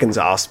powdered dragon's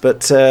arse,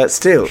 but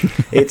still,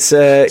 it's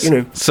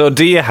So,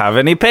 do you have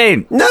any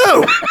paint?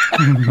 no.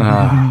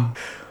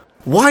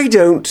 Why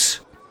don't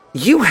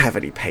you have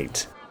any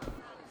paint?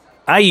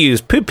 I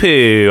use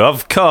poo-poo,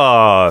 of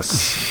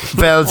course.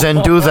 Well,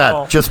 then do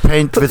that. Just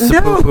paint with the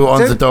No, poo-poo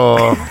on the don't-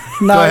 door.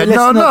 No, Go ahead. let's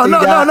No. not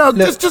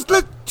do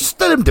that. Just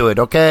let him do it,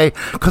 okay?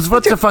 Because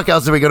what the fuck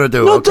else are we gonna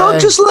do? No, okay? don't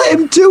just let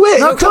him do it.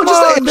 No, Don't come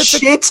just let on, him let's-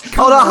 shit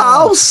come on a on.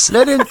 house.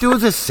 Let him do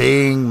the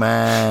thing,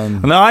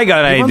 man. No, I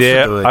got an He wants to do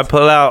idea. it. I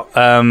pull out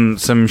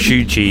some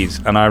shoe cheese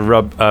and I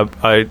rub.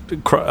 I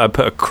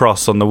put a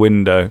cross on the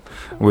window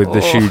with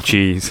the shoe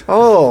cheese.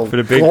 Oh, Put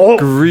a big oh,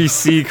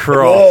 greasy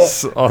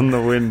cross on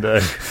the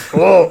window.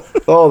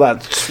 oh,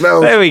 that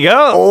smells. There we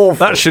go. Awful.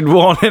 That should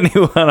warn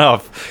anyone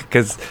off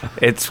because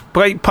it's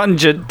quite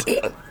pungent.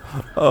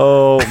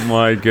 Oh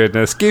my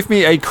goodness! Give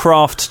me a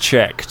craft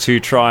check to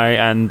try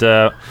and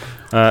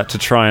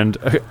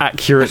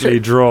accurately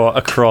draw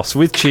a cross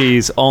with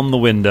cheese on the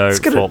window. It's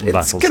gonna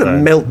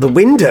Battlestone. melt the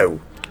window.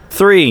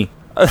 3.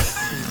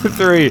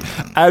 3.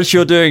 As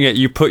you're doing it,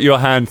 you put your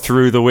hand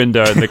through the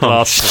window and the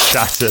glass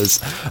shatters.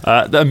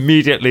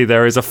 Immediately,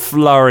 there is a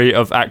flurry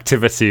of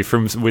activity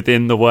from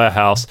within the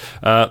warehouse.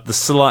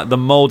 The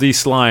mouldy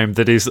slime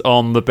that is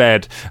on the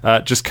bed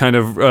just kind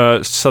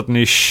of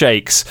suddenly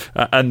shakes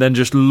and then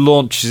just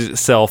launches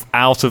itself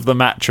out of the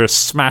mattress,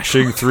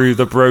 smashing through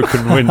the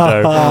broken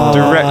window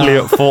directly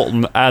at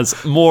Fulton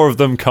as more of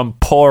them come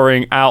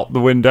pouring out the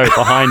window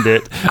behind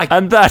it.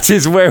 And that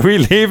is where we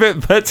leave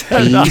it for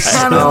tonight.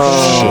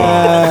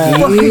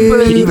 Fucking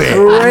believe it.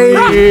 We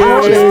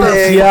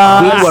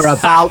were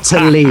about to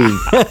leave.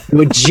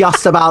 We were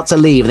just about to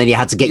leave, and then you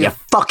had to get your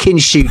fucking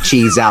shoot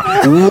cheese out.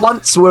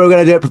 Once we were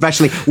going to do it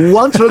professionally,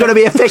 once we were going to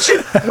be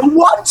efficient.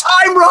 One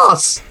time,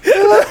 Ross!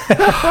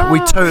 We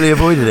totally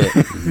avoided it.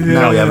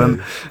 No, we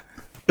haven't.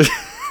 You're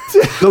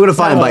going to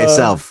find by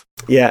yourself.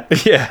 Yeah.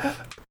 Yeah.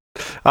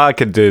 I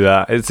can do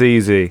that. It's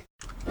easy.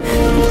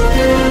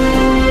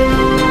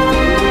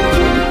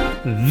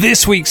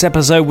 This week's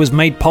episode was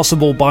made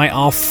possible by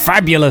our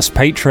fabulous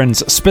patrons,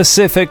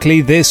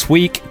 specifically this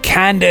week,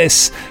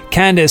 Candice.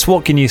 Candice,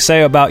 what can you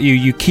say about you?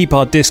 You keep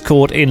our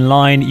Discord in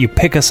line, you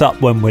pick us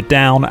up when we're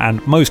down,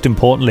 and most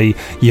importantly,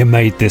 you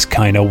made this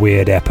kind of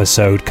weird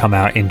episode come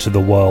out into the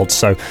world.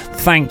 So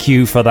thank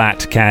you for that,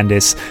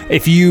 Candice.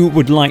 If you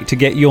would like to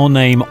get your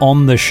name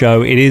on the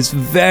show, it is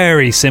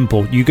very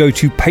simple. You go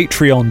to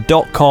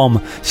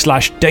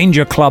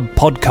patreon.com/Danger Club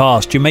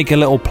Podcast. You make a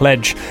little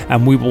pledge,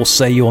 and we will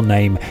say your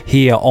name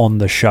here on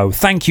the show.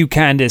 Thank you,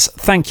 Candice.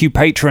 Thank you,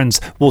 patrons.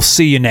 We'll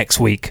see you next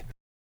week.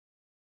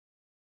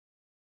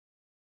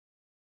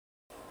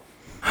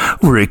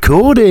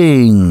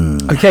 Recording.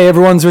 Okay,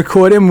 everyone's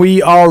recording.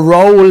 We are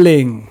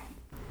rolling.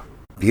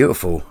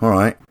 Beautiful. All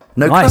right.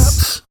 No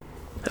Nice.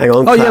 claps. Hang on.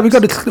 Oh claps. yeah, we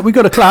got to clap.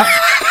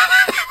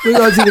 We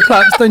got to do the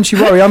claps. Don't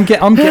you worry. I'm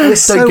getting. We're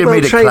so give me well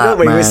the trained, clap, aren't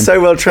we? We're man.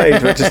 so well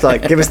trained. We're just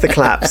like, give us the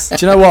claps.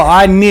 Do you know what?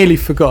 I nearly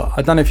forgot.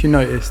 I don't know if you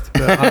noticed,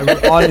 but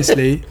I,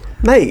 honestly,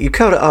 Mate, you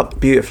curled it up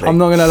beautifully. I'm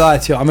not going to lie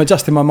to you. I'm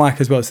adjusting my mic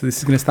as well, so this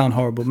is going to sound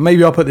horrible.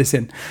 Maybe I'll put this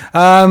in.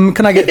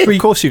 Can I get 3?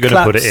 Of course you're going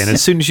to put it in. claps?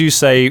 As soon as you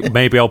say,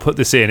 maybe I'll put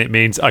this in, it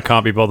means I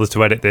can't be bothered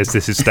to edit this.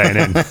 This is staying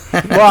in.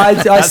 Well,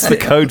 That's the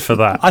code for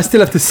that. I still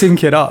have to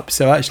sync it up,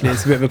 so actually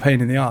it's a bit of a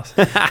pain in the arse.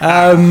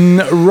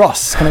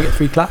 Ross, can I get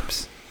 3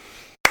 claps?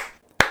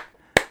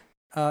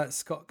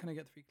 Scott, can I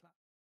get 3 claps?